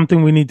still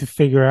something we need to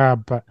figure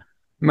out. But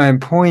my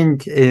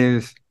point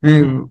is,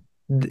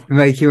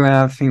 like you were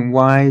asking,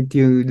 why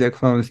do the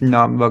clones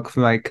not look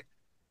like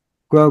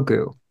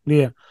Grogu?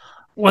 Yeah.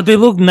 Well, they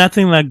look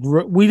nothing like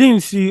we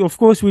didn't see. Of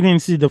course, we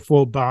didn't see the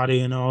full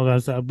body and all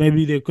that stuff.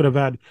 Maybe they could have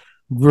had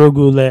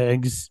Grogu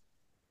legs,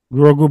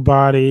 Grogu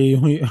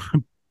body,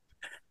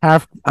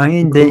 half. I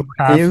mean,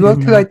 it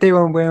looked like they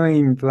were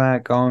wearing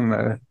black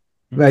armor.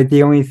 Like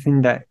the only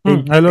thing that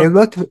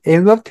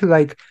it looked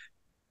like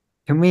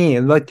to me,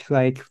 it looked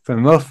like for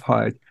the most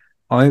part,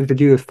 all you have to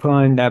do is put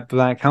on that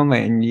black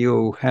helmet and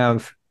you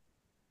have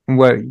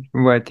what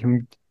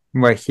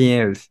he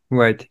is.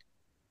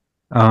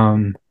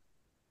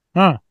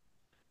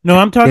 No,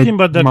 I'm talking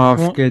about the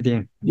Moff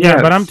Gideon.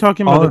 Yeah, but I'm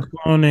talking about the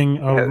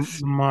cloning of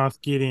Moff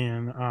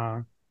Gideon.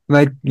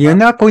 Like you're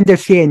not going to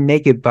see a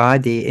naked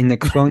body in the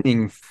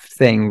cloning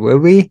thing, will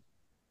we?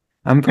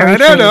 I'm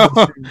pretty I don't know.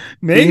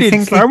 Maybe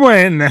it's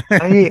somewhere in there.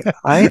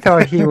 I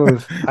thought he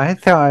was. I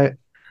thought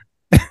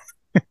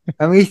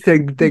at least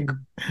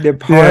the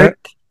part.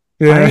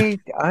 Yeah.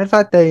 I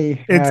thought they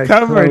had it's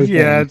covered. Clothing.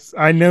 Yes,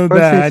 I know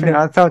that.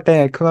 I thought they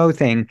had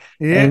clothing,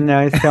 and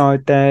I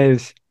thought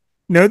there's.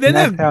 No, they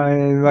don't.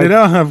 They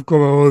don't have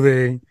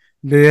clothing.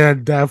 They are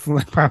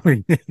definitely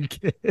probably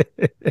naked.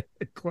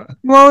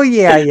 Well,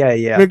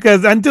 yeah.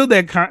 Because until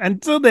they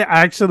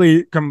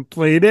actually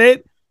complete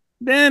it,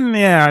 then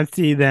I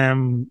see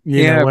them.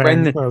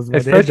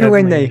 Especially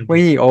when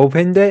he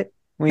opened it,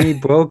 when he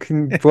broke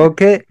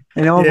it,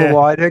 and all the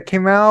water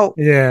came out.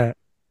 Yeah,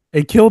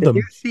 it killed them.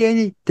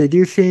 Did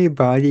you see any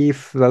body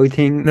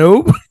floating?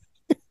 Nope.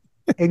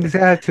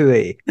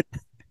 Exactly.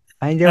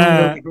 I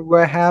don't know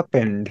what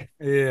happened.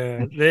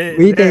 Yeah,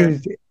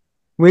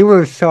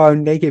 we saw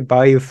naked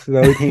bodies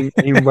floating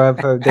in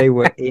wherever they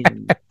were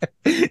in.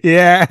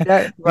 Yeah,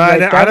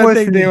 but I don't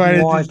think they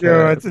wanted to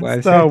show us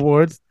in Star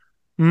Wars.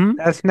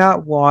 That's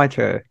not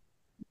water.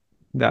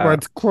 Well,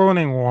 it's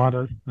cloning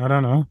water. I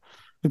don't know.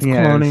 It's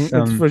cloning.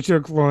 It's for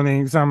sure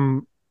cloning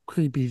some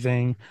creepy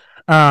thing.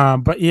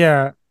 But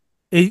yeah,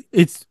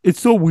 it's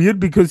so weird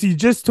because he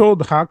just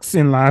told Hux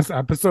in last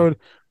episode,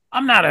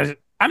 I'm not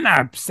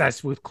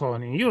obsessed with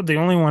cloning. You're the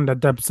only one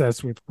that's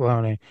obsessed with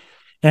cloning.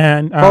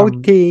 And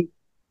faulty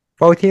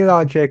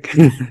logic.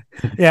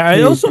 Yeah,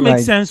 it also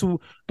makes sense,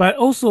 but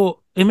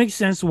also it makes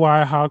sense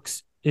why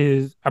Hux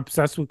is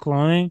obsessed with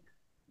cloning.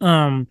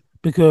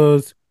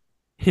 Because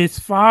his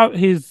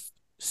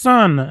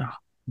son,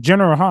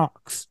 General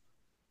Hux,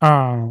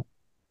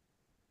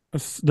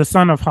 the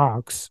son of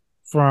Hux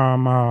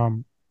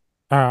from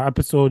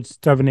episodes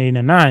 7, 8,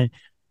 and 9,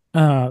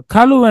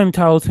 Kylo Ren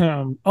tells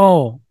him,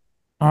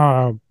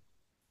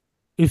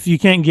 if you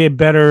can't get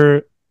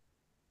better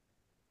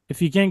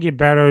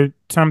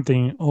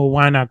something,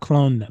 why not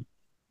clone them?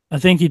 I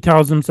think he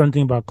tells him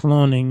something about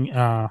cloning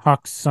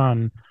Hawk's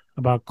son,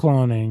 about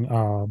cloning.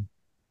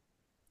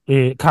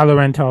 Kylo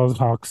Ren tells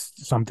Hawks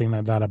something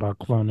like that about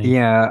cloning.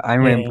 Yeah, I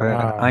remember.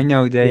 I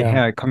know they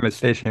had a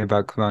conversation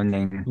about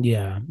cloning.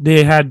 Yeah,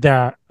 they had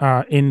that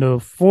in the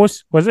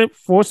Force. Was it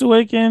Force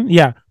Awakens?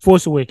 Yeah,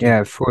 Force Awakens.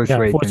 Yeah, Force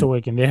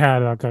Awakens. They had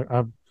like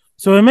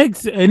so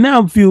it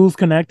now feels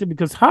connected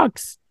because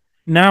Hux.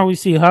 Now we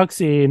see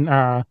Hux in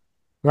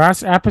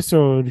last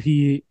episode.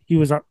 He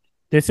was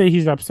they say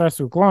he's obsessed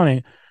with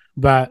cloning,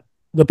 but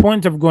the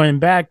point of going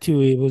back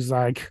to it was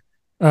like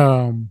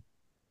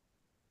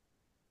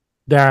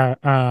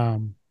that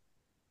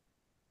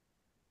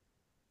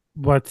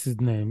what's his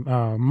name?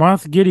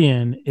 Moff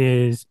Gideon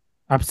is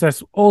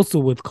obsessed also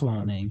with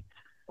cloning,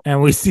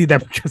 and we see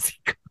that because he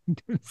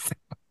couldn't do so.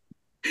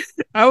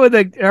 I would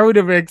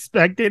have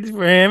expected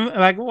for him.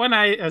 Like when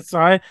I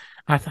saw it,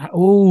 I thought,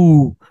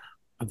 "Oh,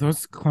 are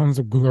those clones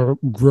of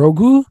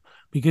Grogu?"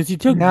 Because he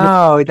took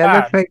that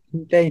looks like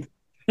they.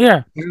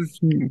 Yeah,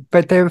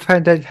 But they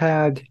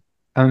had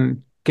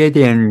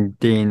Gideon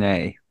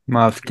DNA,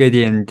 Moff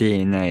Gideon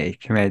DNA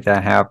to make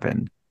that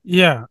happen.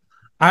 Yeah.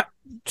 I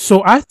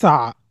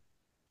thought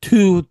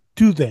two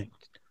things.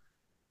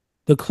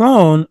 The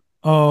clone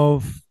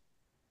of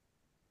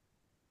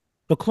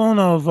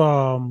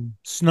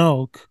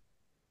Snoke,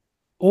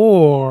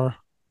 or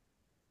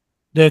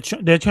they're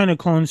trying to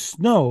clone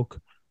Snoke,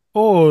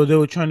 or they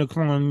were trying to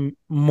clone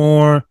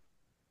more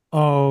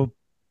of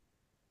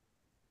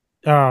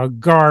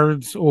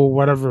guards or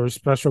whatever,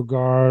 special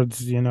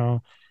guards,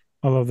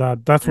 all of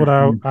that. That's what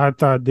I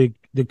thought they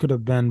could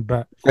have been,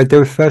 but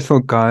those special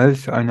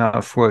guards are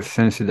not force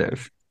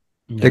sensitive.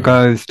 The no.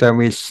 guards that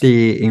we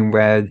see in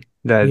red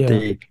that Yeah.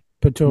 that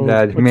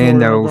Praetorian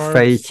Mando guards.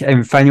 faced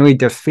and finally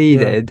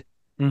defeated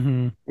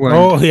Mm-hmm.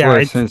 weren't Yeah,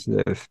 force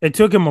sensitive. it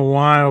took him a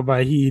while,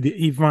 but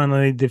he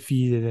finally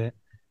defeated it.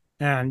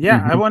 And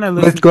yeah, I want to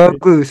With listen to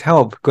Grogu's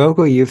help,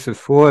 Grogu used the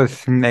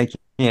force, making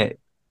it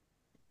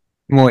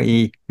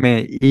made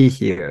it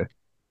easier.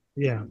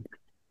 Yeah.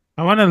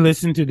 I want to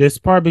listen to this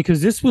part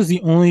because this was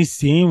the only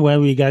scene where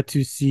we got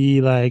to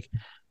see like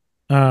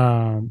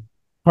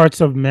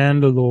parts of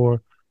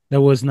Mandalore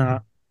that was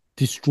not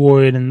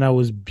destroyed, and that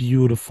was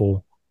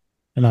beautiful.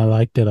 And I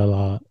liked it a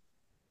lot.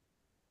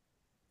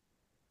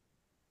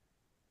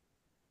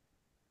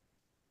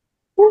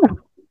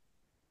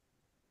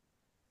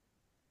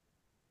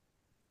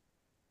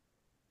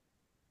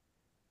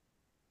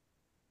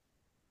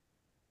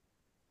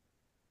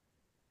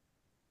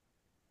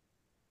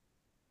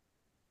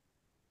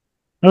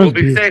 We'll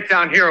be safe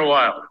down here a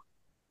while.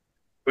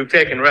 We've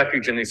taken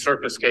refuge in these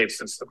surface caves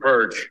since the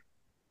purge.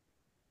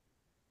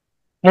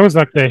 That was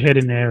like the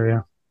hidden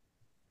area.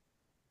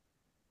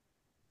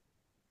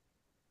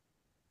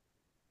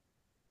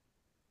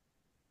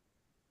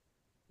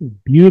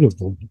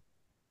 Beautiful.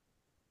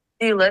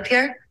 Do you live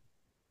here?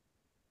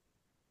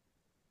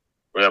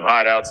 We have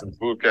hideouts and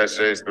food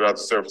caches throughout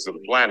the surface of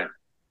the planet.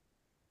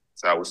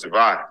 That's how we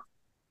survive.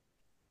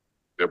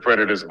 There are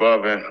predators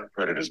above and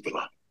predators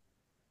below.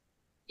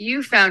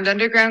 You found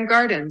underground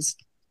gardens.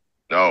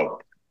 No,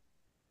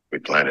 we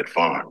planted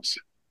farms.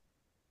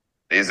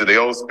 These are the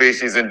old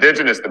species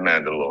indigenous to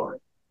Mandalore.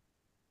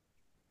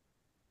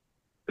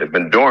 They've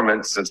been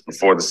dormant since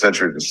before the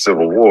century of the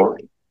Civil War.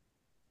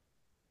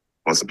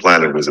 Once the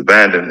planet was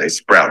abandoned, they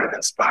sprouted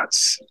in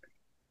spots.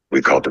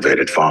 We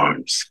cultivated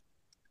farms.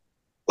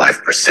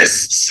 Life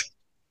persists.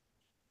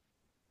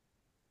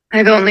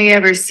 I've only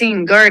ever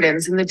seen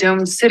gardens in the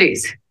domed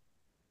cities.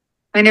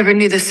 I never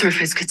knew the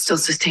surface could still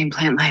sustain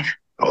plant life.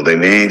 All they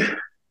need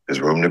is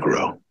room to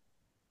grow.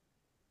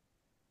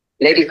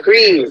 Lady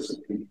Kryze,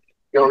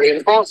 your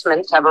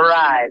reinforcements have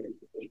arrived.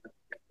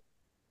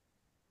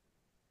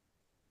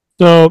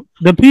 So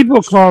the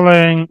people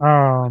calling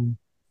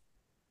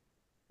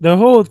the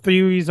whole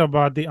theories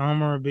about the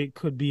armor bit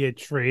could be a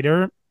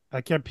traitor.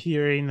 I kept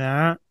hearing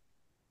that.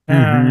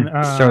 And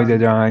so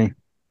did I.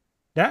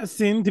 That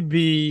seemed to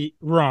be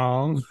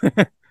wrong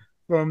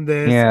from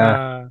this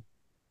Yeah.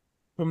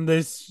 from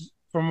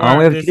All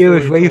what we this do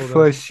is story wait told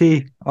for us.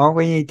 all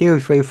we need to do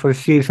is wait for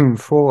season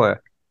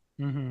 4.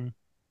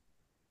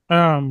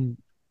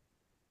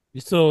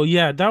 So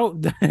yeah,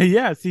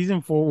 yeah,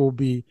 season 4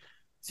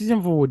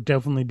 would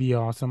definitely be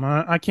awesome.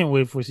 I can't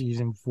wait for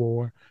season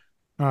 4.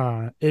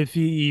 If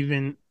he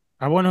even,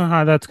 I wonder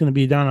how that's gonna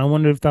be done. I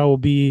wonder if that will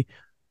be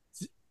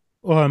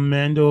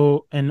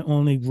Mando and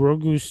only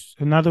Grogu's,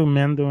 another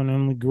Mando and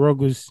only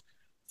Grogu's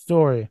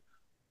story.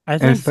 I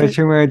think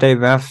Especially where they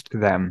left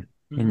them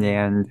in the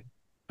end.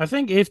 I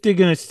think if they're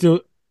gonna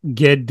still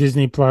get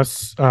Disney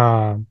Plus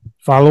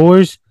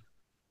followers,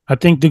 I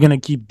think they're gonna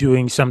keep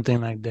doing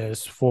something like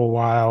this for a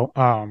while.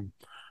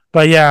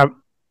 But yeah,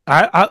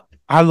 I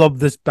love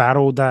this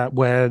battle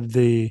where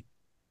the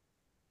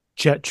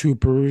jet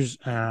troopers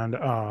and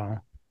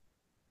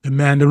the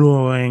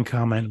Mandalorian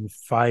come and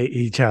fight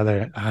each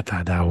other. I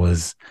thought that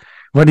was.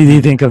 What did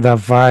you think of that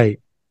fight?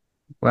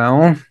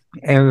 Well,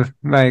 if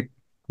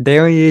they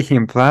were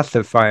using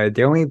blaster fire,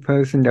 the only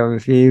person that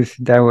was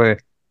used that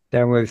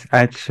was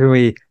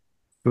actually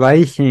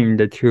slicing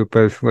the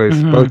troopers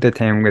was both of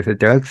them with a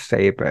dark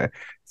saber.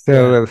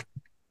 So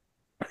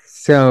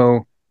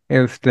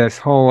if this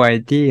whole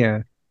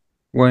idea,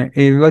 when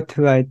it looked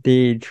like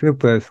the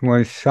troopers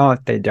were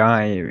shot, they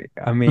died.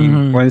 I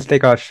mean, once they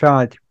got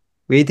shot,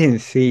 we didn't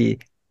see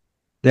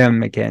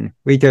them again.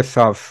 We just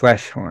saw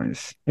fresh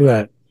ones.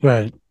 Right.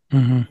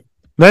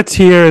 Let's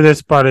hear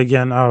this part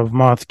again of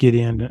Moff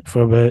Gideon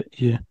for a bit.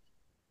 Yeah.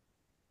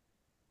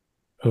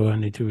 Oh, I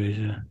need to raise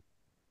it.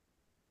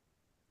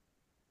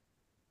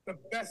 The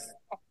best.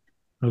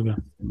 Okay.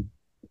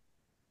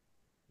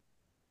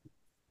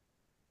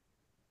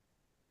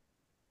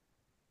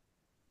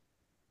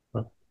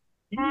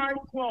 My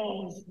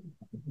clothes.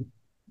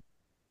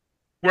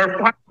 We're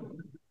fine.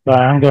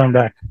 Sorry, I'm going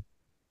back.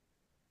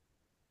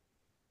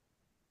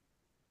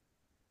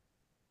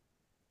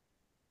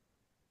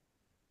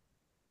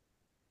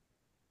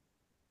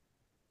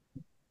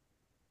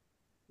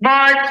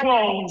 My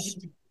clothes.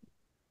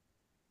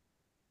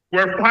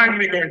 We're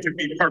finally going to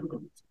be perfect.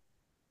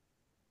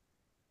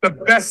 the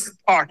best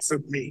parts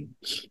of me,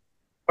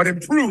 but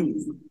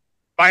improved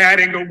by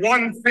adding the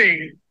one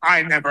thing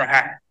I never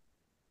had.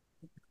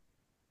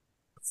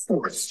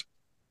 Force.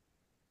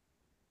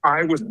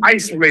 I was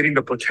isolating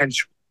the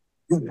potential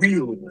to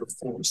wield the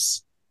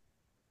force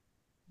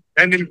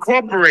and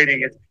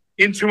incorporating it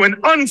into an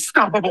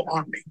unstoppable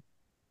army.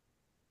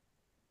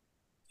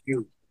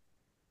 You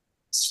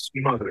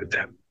smothered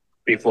them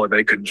before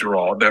they could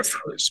draw their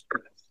first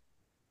breath.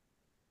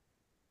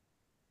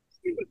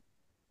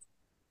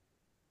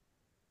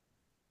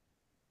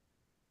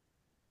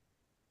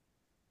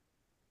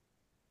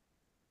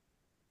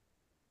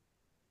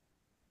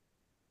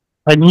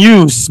 And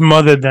you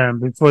smothered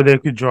them before they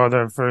could draw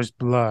their first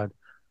blood.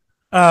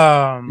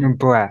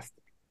 Breath.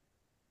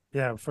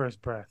 Yeah,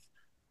 first breath.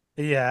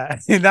 Yeah,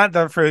 not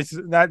the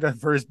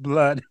first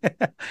blood.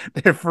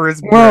 Their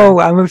first breath. Well,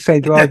 I would say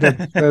draw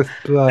the first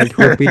blood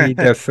would be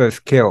their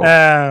first kill.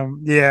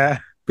 Yeah.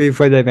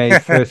 Before they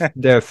made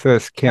their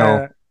first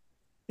kill.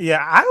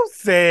 Yeah, I would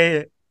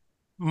say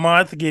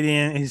Moth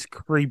Gideon is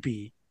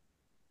creepy.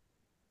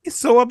 He's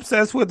so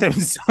obsessed with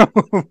himself.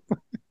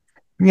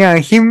 Yeah,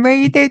 he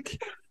made it.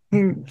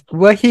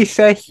 What he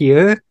said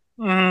here,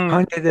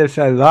 Hunter is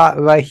a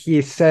lot like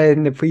he said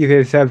in the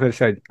previous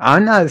episode.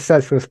 I'm not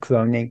obsessed with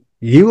cloning.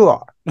 You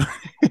are.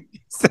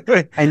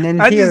 And then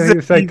here he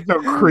was like,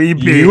 so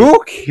creepy.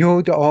 You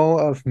killed all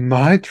of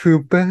my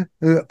troopers,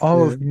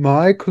 all of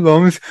my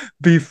clones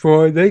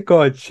before they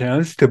got a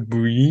chance to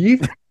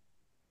breathe.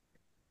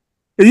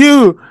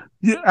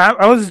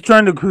 I was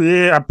trying to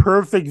create a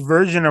perfect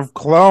version of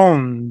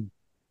clone.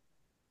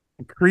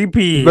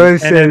 Creepy.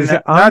 Versus,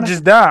 and not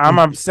just that, I'm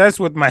obsessed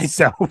with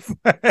myself.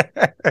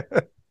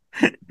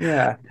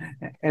 Yeah,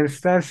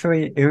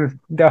 especially if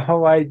the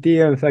whole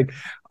idea is like,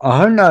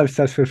 I'm not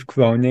obsessed with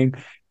cloning.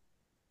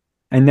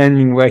 And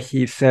then what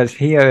he says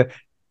here,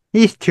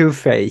 he's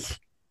Two-Faced,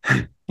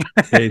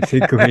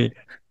 basically.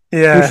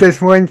 Yeah. He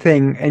says one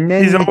thing, and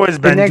then he's always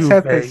been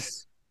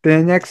Two-Faced.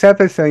 The next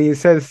episode, he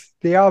says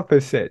the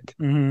opposite.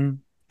 Mm-hmm.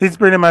 He's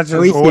pretty much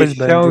just always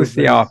been shows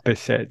the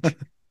opposite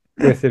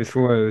with his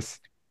words.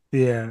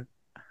 Yeah.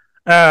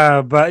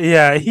 But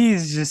yeah,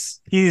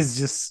 he's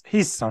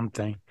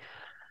something.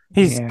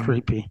 He's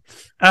creepy.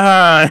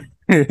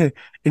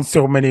 In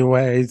so many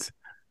ways.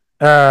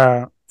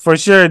 For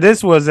sure,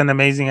 this was an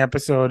amazing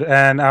episode.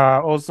 And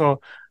also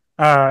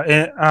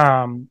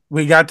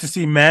we got to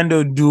see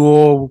Mando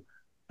duel.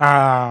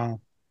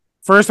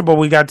 First of all,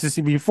 we got to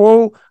see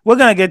before we're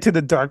gonna get to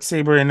the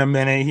Darksaber in a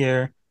minute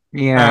here.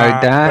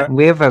 Yeah,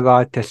 we have a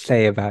lot to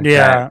say about that.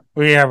 Yeah,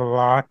 we have a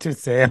lot to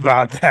say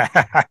about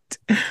that.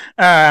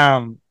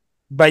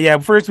 But yeah,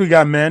 first we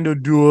got Mando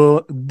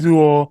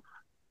duel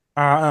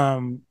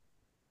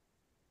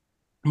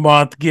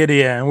Moth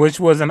Gideon, which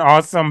was an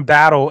awesome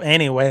battle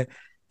anyway.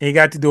 He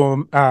got to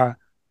do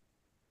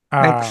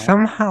like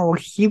somehow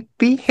he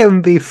beat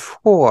him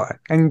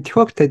before and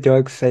took the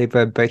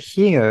Darksaber, but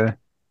here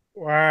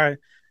why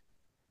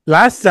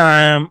last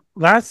time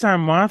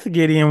Moth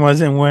Gideon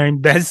wasn't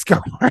wearing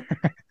Beskar.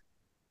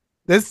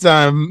 This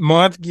time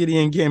Moth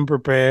Gideon came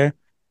prepared.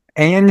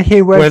 And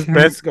he was with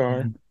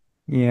Beskar.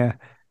 Yeah.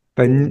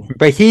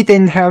 But he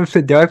didn't have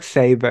the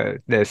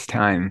Darksaber this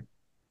time.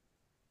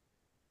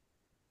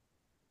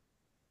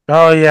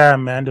 Oh yeah,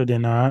 Mando did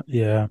not.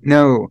 Yeah.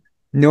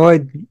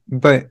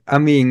 But I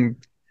mean,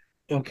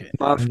 okay.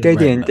 Moff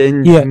Gideon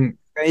didn't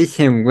face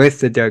him with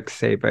the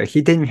Darksaber.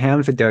 He didn't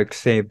have the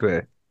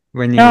Darksaber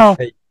when he was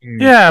facing.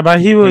 Yeah,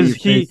 but he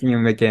facing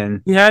him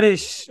again. He had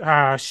his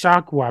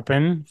shock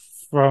weapon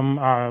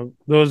from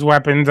those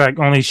weapons like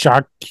only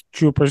shock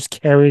troopers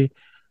carry.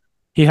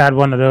 He had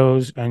one of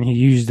those and he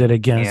used it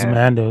against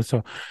Mando.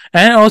 So,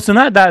 and also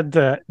not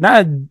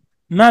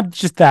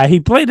just that, he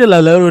played it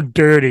a little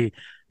dirty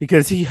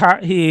because he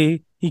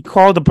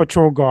called the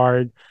patrol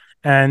guard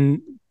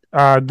and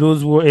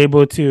those were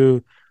able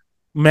to.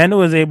 Mando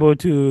was able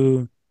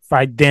to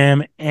fight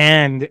them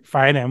and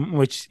fight him,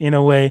 which in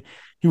a way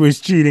he was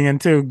cheating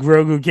until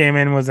Grogu came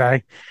in and was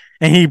like,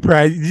 and he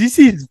pressed. Did you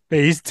see his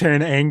face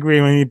turn angry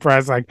when he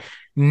pressed like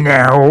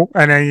no?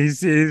 And then you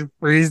see his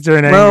face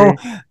turn angry.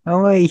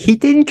 Well, he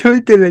didn't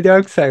turn to the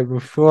dark side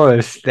before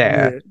us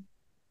there. Yeah.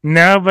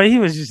 No, but he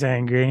was just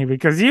angry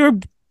because you're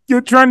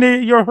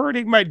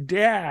hurting my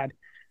dad.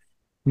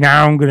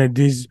 Now I'm gonna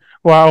do.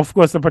 Well, of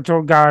course, the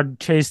patrol guard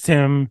chased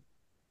him.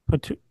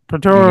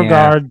 Patrol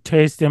guard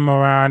chased him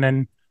around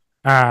and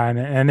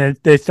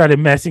they started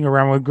messing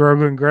around with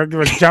Grogu, and Grogu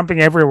was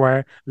jumping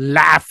everywhere,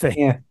 laughing.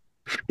 Yeah.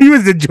 He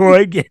was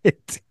enjoying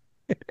it.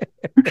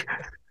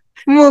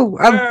 Well,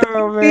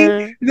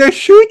 baby, they're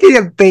shooting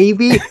a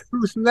baby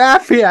who's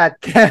laughing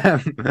at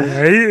them.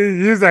 Yeah,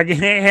 he was like,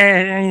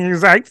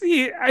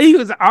 he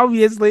was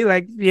obviously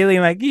like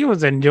feeling like he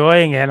was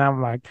enjoying it.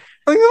 I'm like,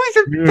 oh, he was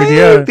a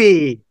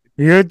baby.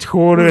 You're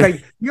totally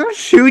like, you're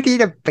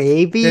shooting a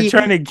baby. They're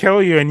trying to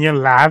kill you, and you're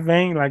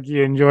laughing like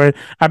you enjoy it.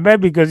 I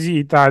bet because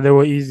he thought they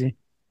were easy.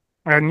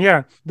 And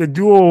yeah, the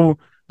duel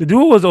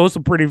was also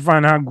pretty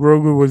fun. How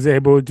Grogu was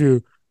able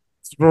to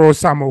throw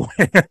some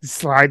away,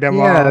 slide them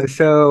off,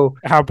 so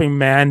helping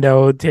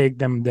Mando take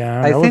them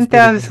down. I That was think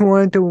pretty that's good.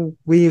 one of the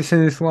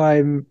reasons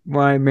why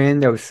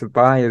Mando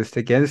survives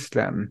against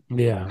them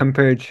Yeah.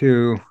 compared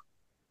to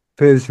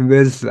Fizz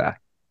Rizla.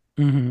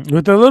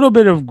 With a little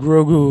bit of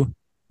Grogu,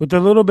 with a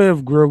little bit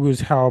of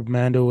Grogu's help,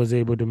 Mando was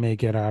able to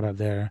make it out of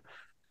there.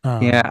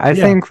 Yeah, I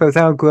Yeah. think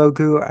without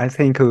Grogu, I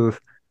think we've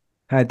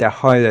had a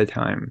harder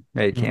time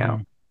making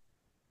out.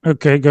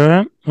 Okay, go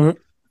ahead.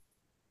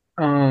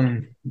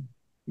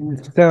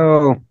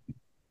 So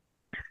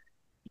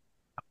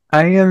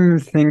I am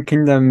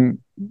thinking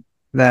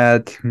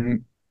that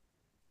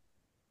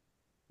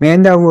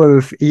Mando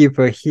would have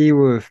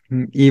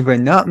either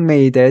not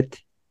made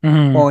it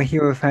or he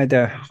would have had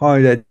a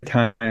harder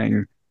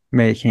time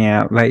making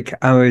out. Like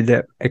I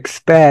would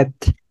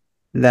expect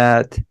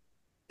that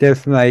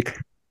just like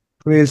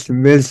Chris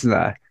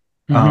Rizla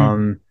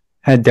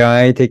had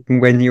died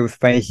when he was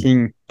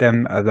facing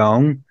them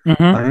alone.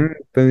 I'm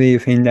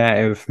believing that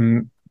if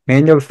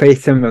Mando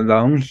faced them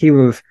alone, he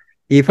would have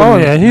even. Oh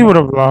yeah, he would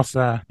have lost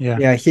that. Yeah.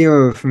 Yeah, he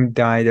would have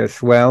died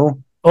as well.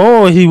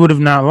 Oh, he would have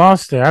not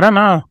lost it. I don't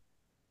know.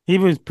 He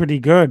was pretty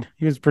good.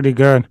 He was pretty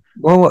good.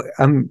 Well,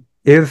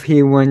 if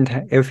he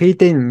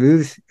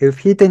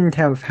didn't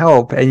have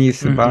help and he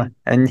survived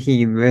and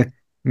he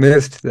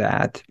missed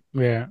that,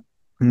 Yeah,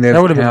 that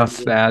lived would have been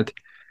past that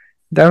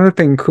would have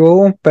been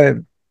cool. But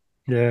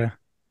yeah.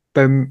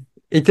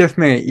 It just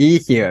made it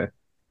easier,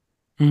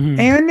 Mhm.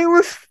 and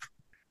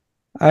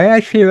I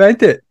actually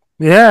liked it.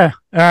 Yeah,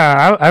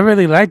 I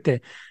really liked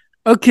it.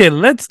 Okay,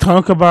 let's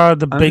talk about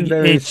the I'm big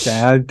very itch.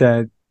 sad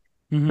that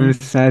I'm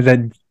sad that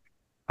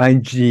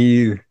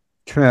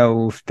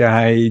IG-12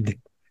 died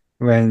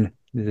when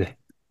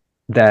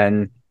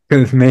then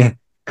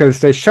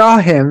because they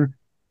shot him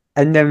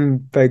and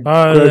then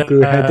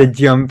Grogu had to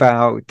jump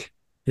out.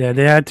 Yeah,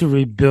 they had to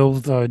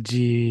rebuild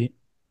RG-11.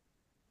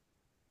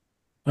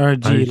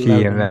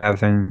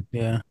 RG-11.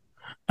 Yeah.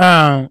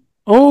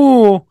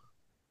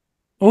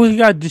 He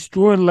got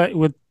destroyed like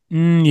with.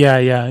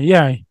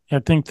 Yeah. I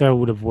think that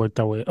would have worked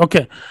that way.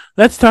 Okay,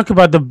 let's talk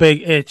about the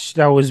big itch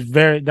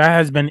that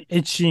has been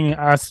itching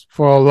us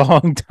for a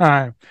long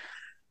time.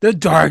 The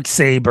dark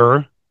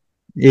saber.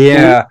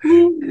 Yeah.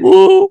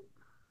 Ooh.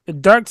 The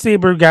dark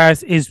saber,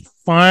 guys, is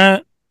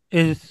fun.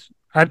 I'm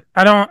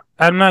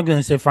not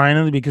gonna say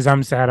finally because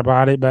I'm sad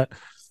about it, but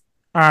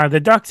the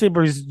dark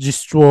saber is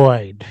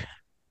destroyed.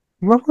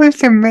 What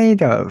was it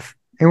made of?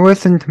 It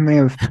wasn't made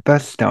of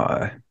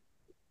Beskar.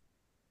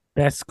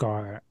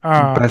 Beskar.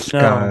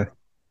 Beskar.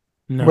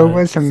 No. What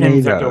was it Seems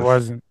made like of? it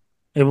wasn't.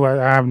 It was.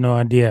 I have no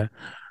idea.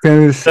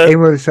 Because it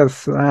was a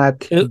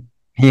flat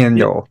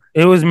handle.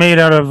 It was made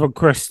out of a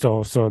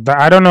crystal, so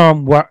I don't know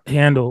what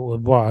handle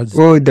it was.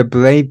 Well, the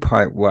blade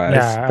part was,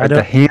 but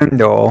the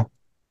handle.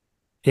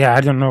 Yeah, I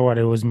don't know what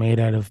it was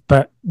made out of.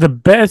 But the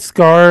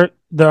Beskar,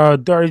 the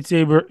dark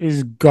saber,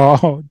 is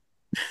gold.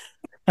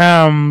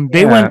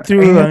 They went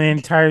through an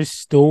entire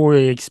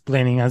story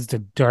explaining us the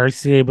dark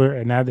saber,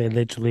 and now they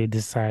literally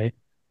decide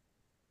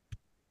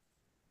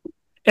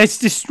it's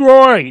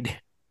destroyed.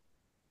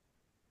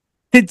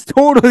 It's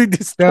totally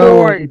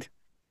destroyed.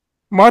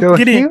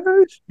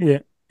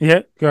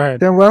 Yeah. Go ahead.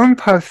 The one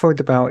puzzled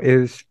about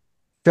is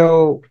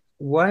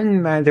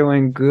one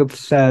Mandarin group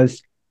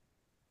says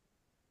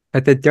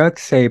that the dark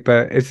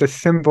saber is a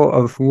symbol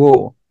of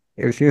rule.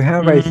 If you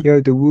have right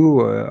here the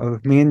ruler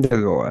of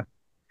Mandalore,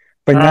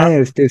 but now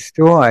it's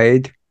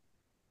destroyed,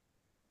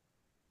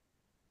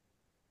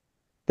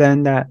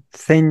 then that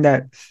thing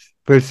that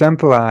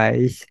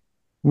symbolize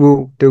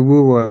the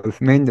ruler of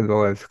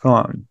Mandalore is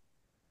gone.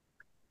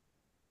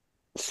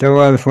 So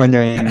I was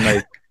wondering,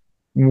 like,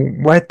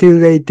 what do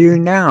they do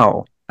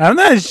now? I'm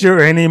not sure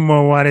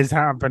anymore what is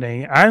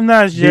happening. I'm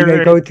not sure.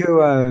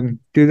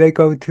 Do they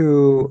go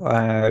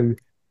to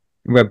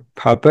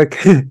Republic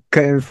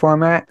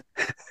format?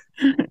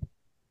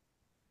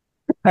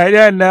 I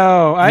don't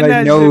know. I'm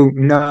like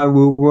not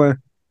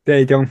sure.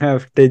 They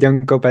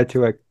don't go back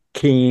to a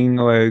king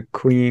or a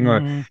queen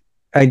or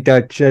a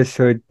duchess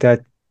or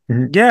that.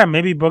 Yeah,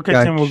 maybe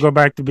Bo-Katan will go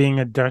back to being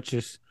a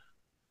duchess.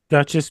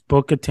 Duchess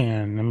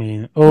Bo-Katan. I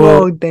mean,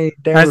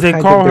 as they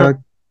call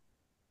her,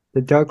 the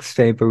dark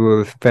saber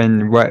would have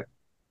been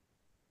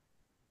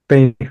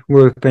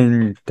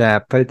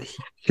that, but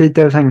she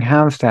doesn't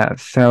have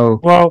that. So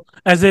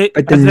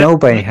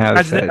nobody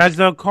has it. As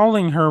they're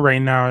calling her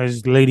right now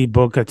is Lady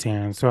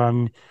Bo-Katan.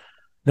 So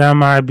that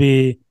might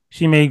be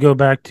she may go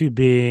back to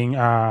being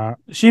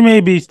she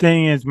may be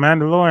staying as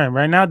Mandalorian.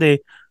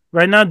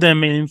 Right now their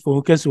main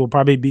focus will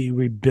probably be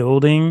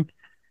rebuilding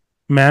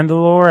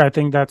Mandalore. I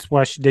think that's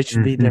what they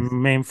should be their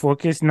main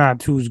focus,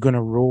 not who's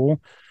gonna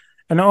rule.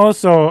 And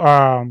also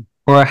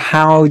or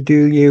how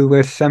do you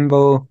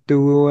assemble the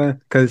ruler?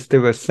 Because the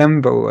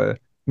assembler,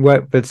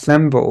 what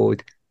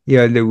resembled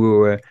the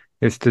ruler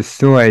is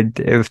destroyed.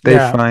 If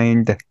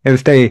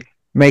they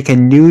make a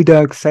new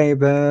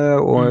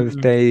darksaber, or if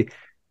they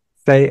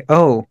say,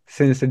 oh,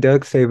 since the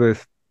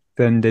darksaber's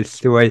been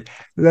destroyed,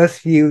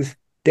 let's use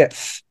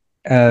this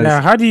as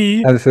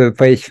a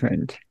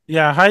replacement.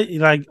 Yeah,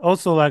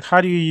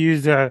 how do you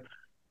use the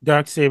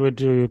dark saber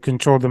to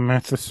control the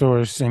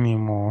Mythosaurus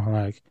anymore?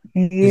 Like,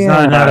 it's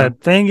not Yeah. a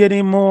thing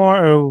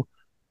anymore, or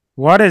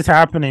what is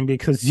happening?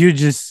 Because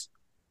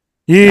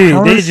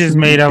How they is just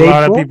made a they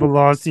lot of both? people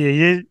lost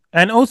here.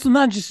 And also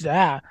not just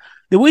that,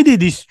 the way they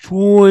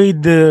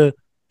destroyed the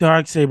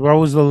dark saber, I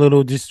was a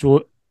little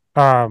destroyed.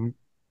 Um,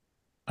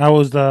 I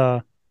was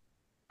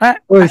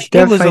Well, it's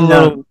it was a definitely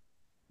not. little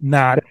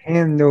not The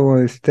handle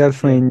was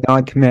yeah. definitely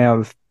not made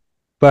of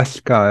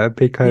Busker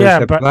because Yeah,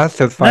 the but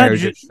blast of not fire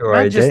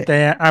not destroyed just it.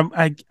 that.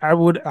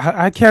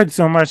 I cared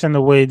so much on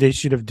the way they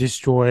should have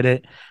destroyed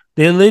it.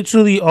 They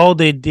literally all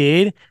they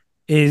did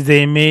is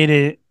they made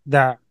it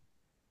that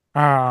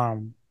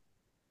um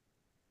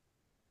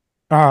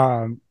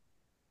um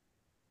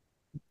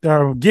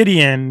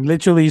Gideon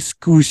literally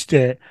scooshed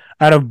it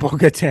out of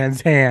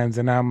Bo-Katan's hands,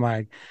 and I'm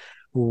like,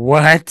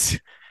 what?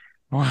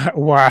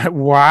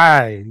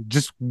 Why?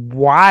 Just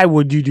why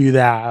would you do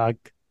that?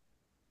 Like,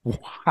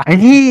 why?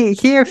 And he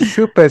has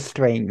super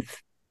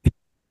strength.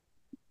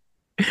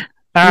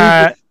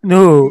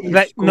 No, He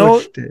like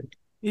no, scorched it.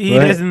 he What?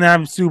 doesn't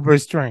have super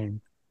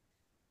strength.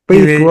 But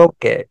he He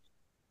broke it.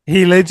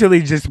 he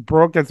literally just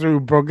broke it through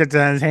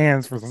Bo-Katan's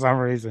hands for some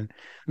reason.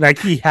 Like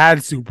he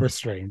had super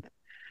strength,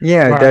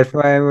 Yeah, but that's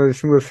why I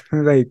was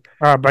like,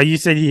 but you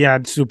said he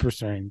had super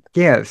strength.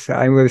 yes,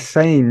 I was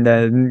saying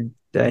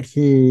that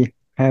he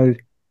has.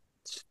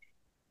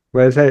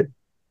 Was it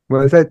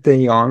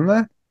the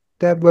armor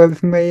that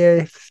was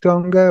made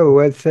stronger, or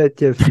was it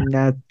just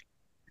not?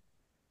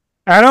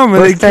 I don't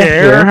really Was that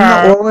care him,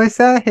 how. or was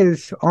that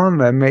his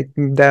armor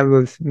that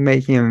was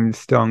making him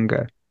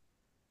stronger?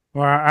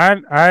 Well,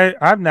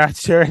 I'm not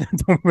sure. I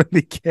don't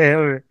really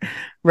care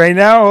right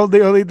now.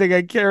 The only thing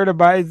I cared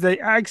about is they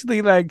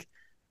actually like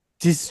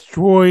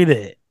destroyed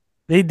it.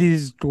 They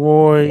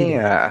destroyed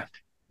it. Yeah.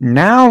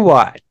 Now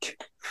what?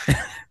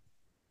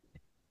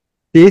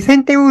 Do you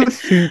think they will?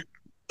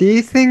 Do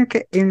you think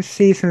in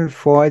season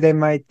 4 they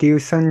might do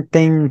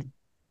something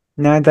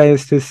now that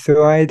it's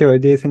destroyed, or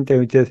do you think they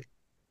will just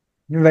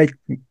like?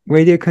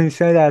 Would you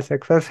consider that as a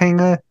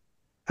cliffhanger?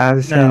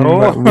 As in,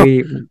 No, what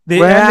they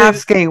we're ended.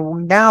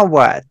 asking now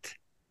what?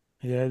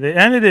 Yeah, they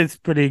ended it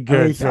pretty I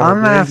good. mean, So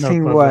I'm there is no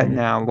asking what cliffhanger.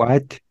 now?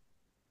 What?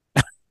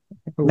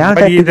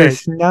 What do you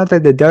think? Now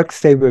that the duck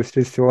saber was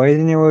destroyed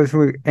and it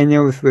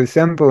was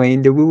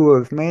resembling the ruler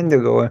of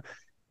Mandalore,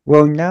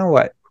 well, now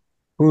what?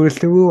 Who is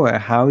the ruler?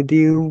 How do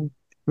you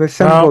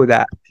resemble Well,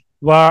 that?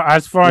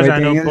 as far as Were I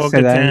know, they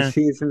answer that in Bo-Katan.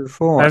 season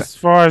 4? As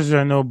far as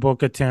I know,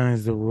 Bo-Katan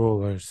is the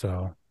ruler.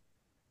 So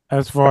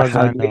as far But as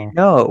how I do we know.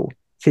 know?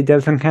 She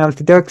doesn't have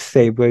the duck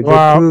saber to Well,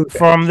 prove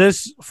it.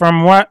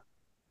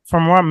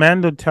 from what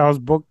Mando tells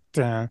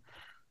Bo-Katan,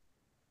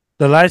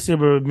 the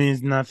lightsaber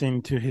means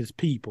nothing to his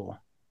people.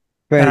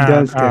 But it And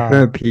does to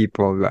her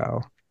people,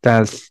 though.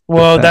 That's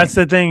the well, that's thing.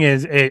 the thing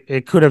is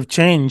it could have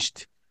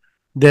changed.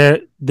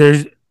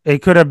 There's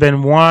it could have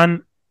been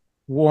one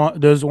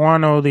there's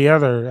one or the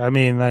other. I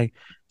mean, like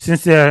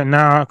since they're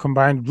now a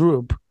combined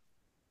group,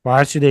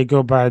 why should they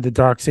go by the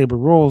dark saber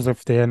rules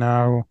if they're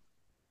now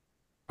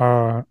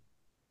uh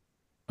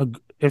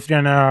if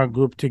they're now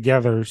grouped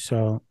together?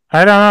 So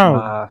I don't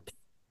Uh, know.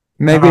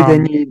 maybe they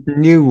need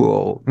new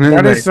rule.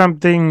 That is Like,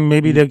 something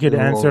maybe new they could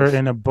answer rules.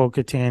 in a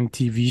Bo-Katan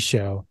TV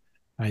show.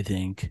 I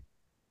think.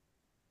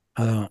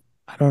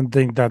 I don't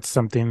think that's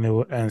something they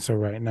will answer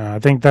right now. I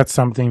think that's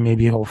something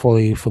maybe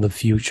hopefully for the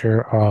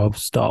future of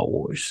Star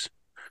Wars,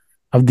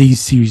 of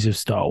these series of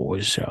Star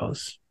Wars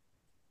shows.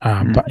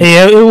 But Mhm.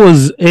 yeah,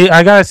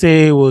 I gotta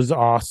say it was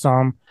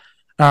awesome.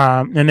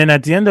 And then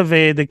at the end of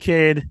it, the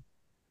kid,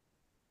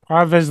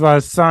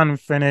 Parvezla's son,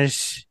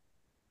 finished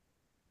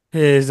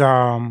his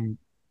whole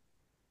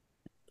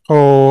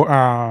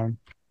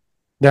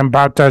them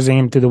baptizing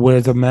him to the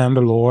ways of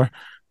Mandalore.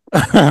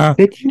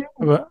 Did you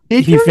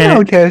did He you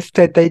finished. notice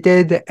that they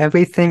did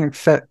everything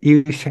except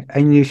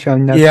and you shall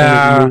never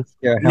Yeah, lose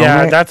your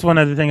yeah, helmet? that's one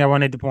of the things I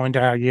wanted to point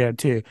out. Yeah,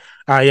 too.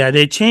 Yeah,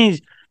 they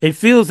changed. It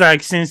feels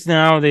like since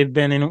now they've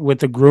been in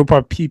with a group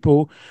of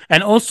people,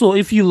 and also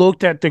if you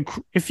looked at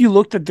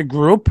the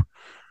group,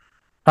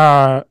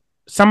 uh,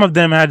 some of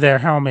them had their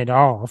helmet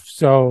off.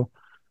 So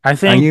I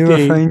Are think you they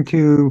referring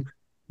to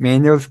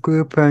Mando's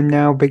group are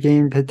now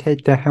beginning to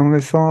take the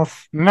helmets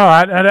off? no,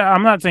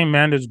 I'm not saying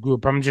Manda's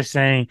group. I'm just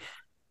saying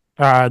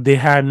they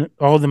had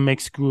all the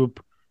mixed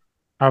group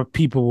of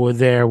people were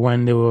there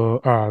when they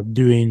were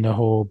doing the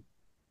whole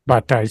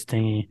baptized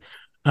thingy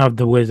of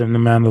the wisdom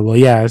of the Mandalore.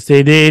 Yes,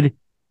 they did.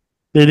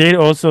 They did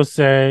also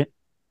say,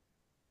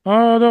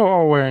 "Oh, they're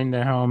all wearing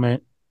the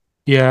helmet."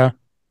 Yeah,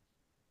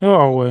 they're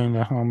all wearing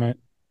the helmet.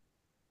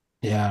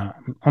 Yeah,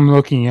 I'm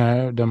looking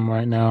at them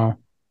right now.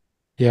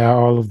 Yeah,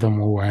 all of them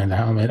were wearing the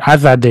helmet. I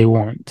thought they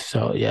weren't.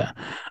 So yeah,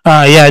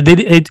 yeah,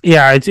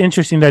 yeah, it's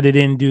interesting that they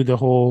didn't do the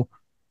whole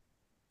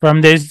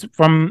from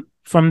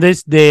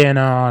this day and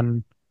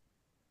on.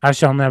 I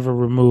shall never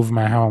remove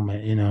my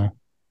helmet.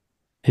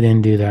 They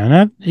didn't do that.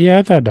 And yeah,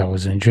 I thought that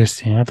was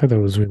interesting. I thought that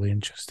was really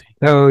interesting.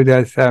 So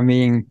does that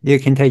mean you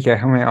can take your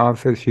helmet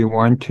off if you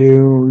want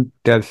to?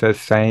 Does it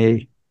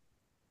say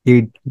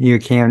you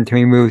can't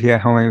remove your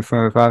helmet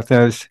from the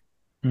process.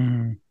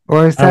 Mhm.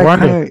 Or is I that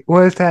wonder.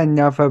 or is that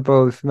enough of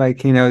both,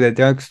 like, the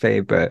dark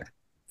saber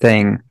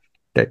thing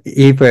that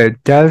either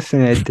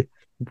doesn't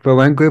for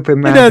one group it It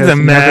matters,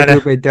 doesn't another matter.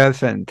 group it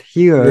doesn't.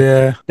 Here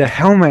Yeah. the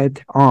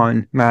helmet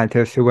on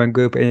matters to one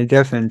group and it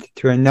doesn't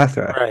to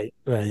another.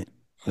 Right.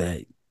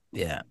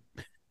 Yeah.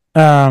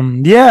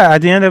 Yeah,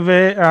 at the end of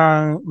it,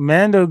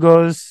 Mando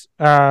goes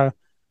back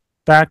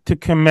to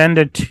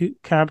Captain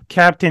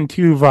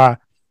Tuva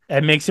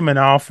and makes him an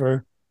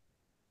offer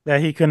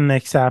that he couldn't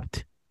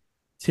accept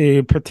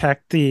to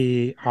protect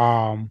the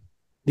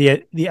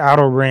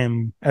outer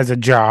rim as a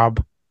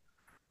job.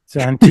 So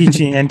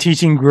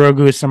teaching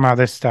Grogu some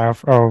other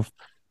stuff of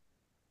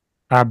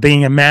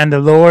being a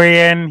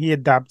Mandalorian. He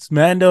adopts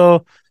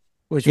Mando,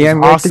 which was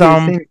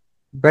awesome.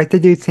 What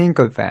did you think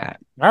of that?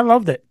 I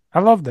loved it.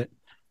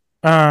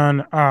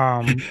 And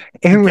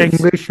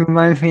Which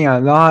reminds me a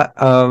lot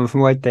of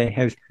what they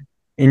have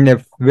in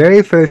the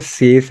very first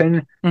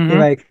season. He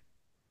like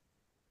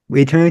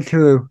returned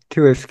to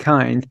his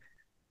kind.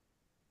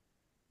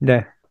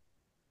 But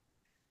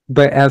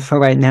as for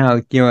right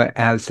now,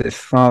 as his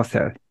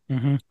father.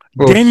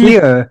 Well,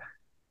 here,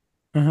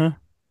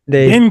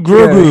 Din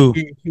Grogu.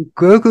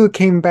 Grogu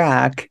came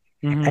back,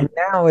 and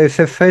now it's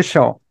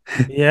official.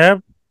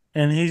 Yep.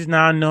 And he's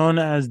now known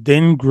as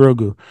Din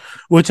Grogu,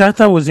 which I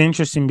thought was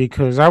interesting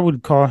because I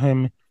would call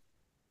him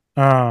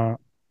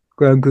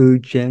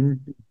Grogu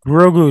Jin.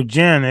 Grogu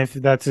Jin if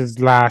that's his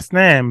last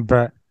name,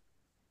 but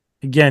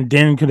again,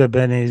 Din could have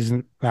been his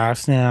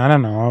last name. I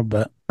don't know,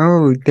 but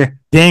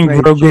Din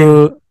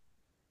Grogu.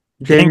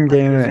 Din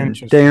Jin.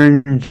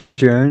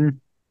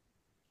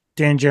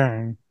 Din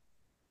Jin.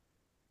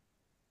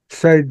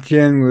 So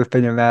Jin would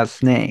be the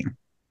last name.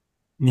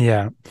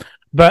 Yeah.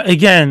 But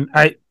again,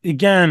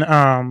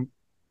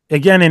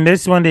 in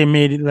this one they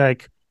made it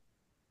like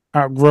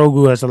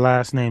Grogu as a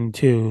last name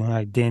too,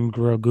 like Din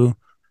Grogu.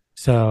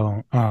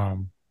 So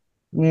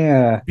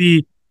yeah,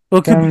 it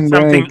could be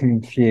something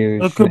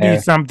confused. It could be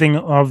something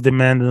of the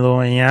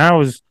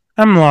Mandalorian.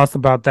 I'm lost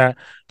about that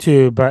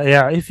too. But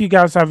yeah, if you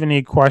guys have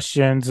any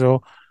questions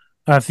or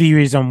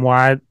theories on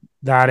why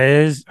that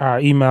is,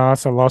 email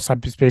us at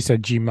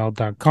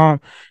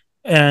losthyperspace@gmail.com.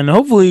 And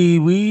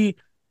hopefully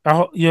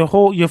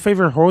your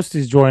favorite host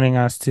is joining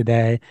us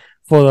today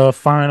for the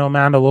final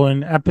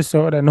Mandalorian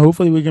episode, and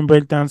hopefully we can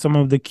break down some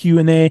of the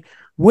Q&A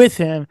with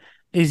him.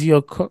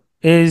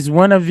 Is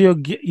one of your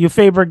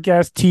favorite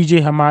guests,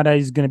 TJ Hamada,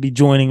 is going to be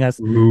joining us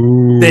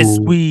this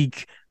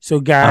week. So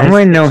guys, I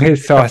want to know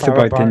his thoughts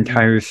about the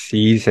entire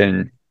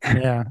season.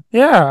 Yeah,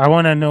 I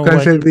want to know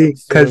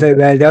because I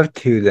led up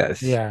to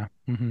this. Yeah.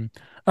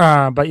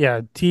 But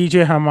yeah,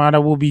 TJ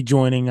Hamada will be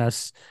joining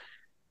us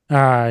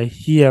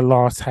here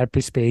Lost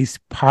Hyperspace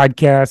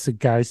podcast. So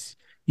guys,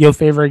 your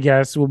favorite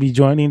guest will be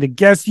joining the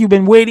guest you've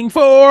been waiting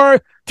for.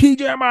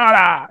 TJ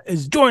Amada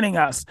is joining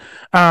us.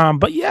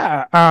 But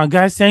yeah,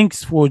 guys,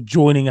 thanks for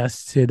joining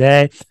us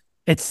today.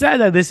 It's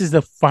sad that this is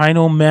the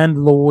final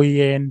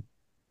Mandalorian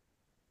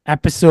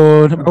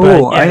episode.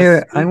 But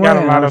yes, we got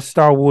a lot of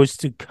Star Wars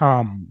to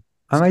come.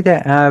 I like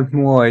to add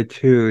more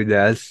to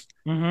this.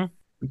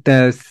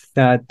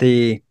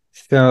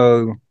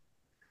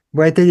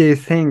 What did you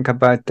think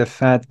about the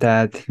fact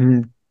that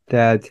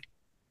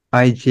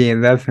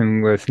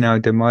IG-11 was now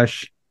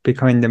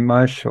becoming the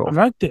Marshal? I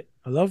liked it.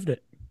 I loved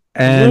it.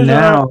 And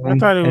now I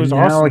thought it was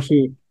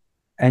awesome.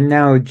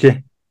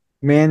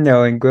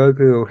 Mando and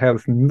Grogu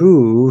have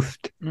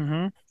moved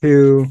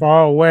to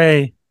far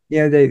away.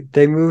 Yeah,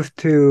 they moved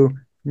to.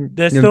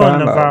 They're still in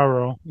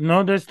Navarro.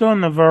 No, they're still in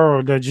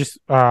Navarro. They're just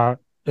they're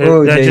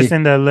just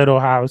in their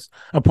little house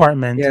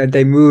apartment. Yeah,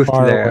 they moved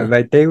there.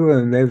 Like they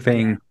were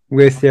living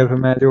with the other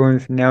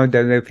Mandalorians. Now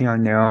they're living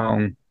on their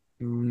own.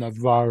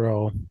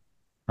 Navarro.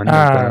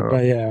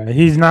 But yeah,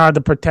 he's now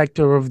the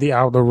protector of the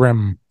Outer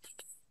Rim.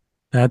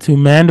 That's who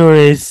Mando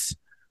is,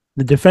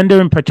 the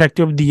defender and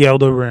protector of the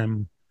Outer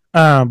Rim.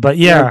 But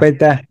yeah, but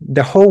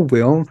the whole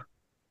will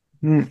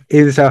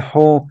is a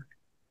whole.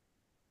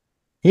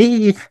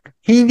 He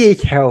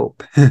needs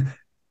help.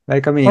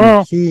 Like I mean,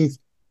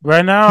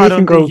 right now I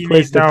don't think he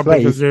needs help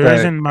because there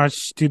isn't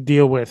much to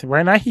deal with.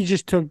 Right now he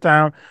just took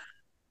down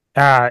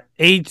 8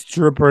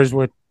 troopers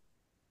with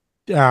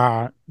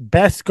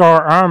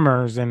Beskar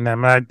armors in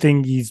them. I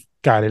think he's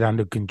got it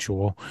under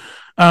control.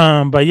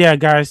 But yeah,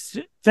 guys,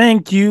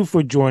 thank you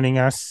for joining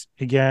us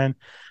again.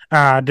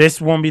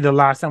 This won't be the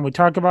last time we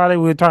talk about it.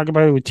 We'll talk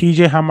about it with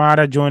TJ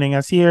Hamada joining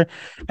us here.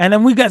 And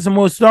then we got some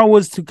more Star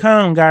Wars to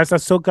come, guys.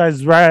 Ahsoka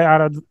is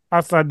right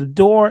outside the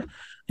door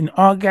in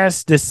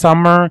August this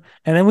summer.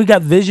 And then we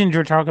got Vision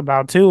to talk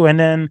about too. And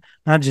then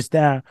not just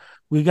that,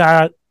 we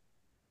got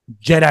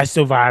Jedi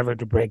Survivor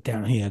to break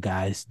down here,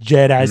 guys.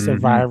 Jedi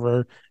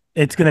Survivor.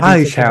 It's gonna be.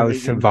 I shall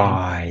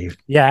survive.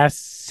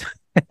 Yes.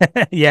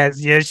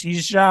 yes,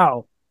 you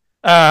shall.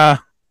 But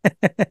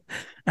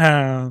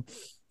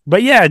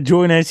yeah,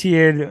 join us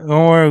here,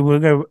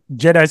 or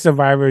Jedi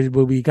Survivors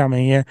will be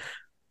coming here.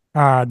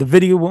 The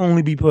video will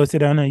only be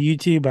posted on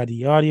YouTube, but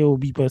the audio will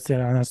be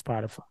posted on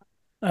Spotify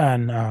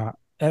and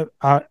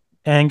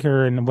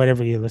Anchor, and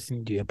whatever you're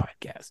listening to your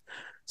podcast.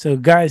 So,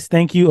 guys,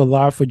 thank you a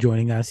lot for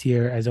joining us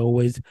here. As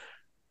always,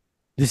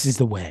 this is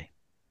the way.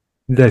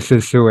 This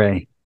is the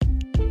way.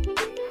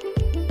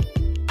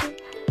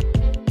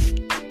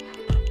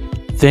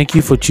 Thank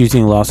you for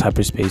choosing Lost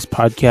Hyperspace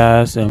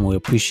Podcast, and we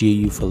appreciate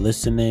you for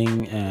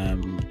listening.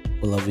 And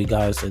we love you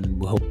guys, and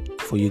we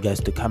hope for you guys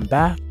to come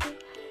back.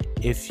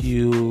 If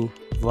you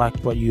like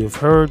what you have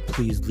heard,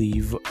 please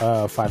leave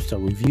a 5-star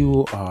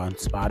review on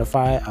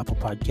Spotify, Apple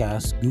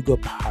Podcasts, Google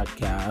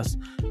Podcasts,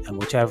 and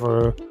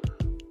whichever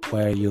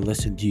where you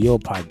listen to your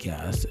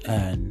podcast.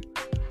 And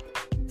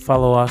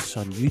follow us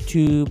on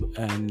YouTube,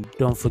 and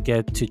don't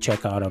forget to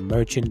check out our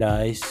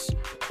merchandise.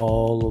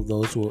 All of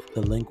those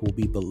the link will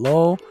be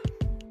below.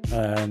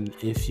 And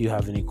if you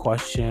have any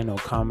question or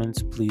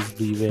comments, please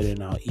leave it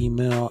in our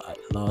email at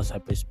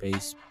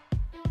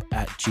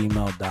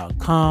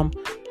losthyperspace@gmail.com.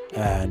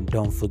 And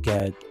don't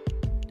forget,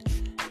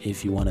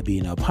 if you want to be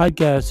in our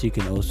podcast, you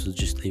can also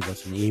just leave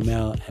us an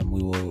email and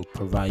we will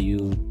provide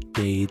you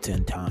dates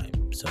and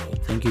time. So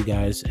thank you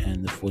guys,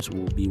 and the force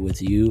will be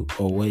with you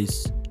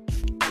always.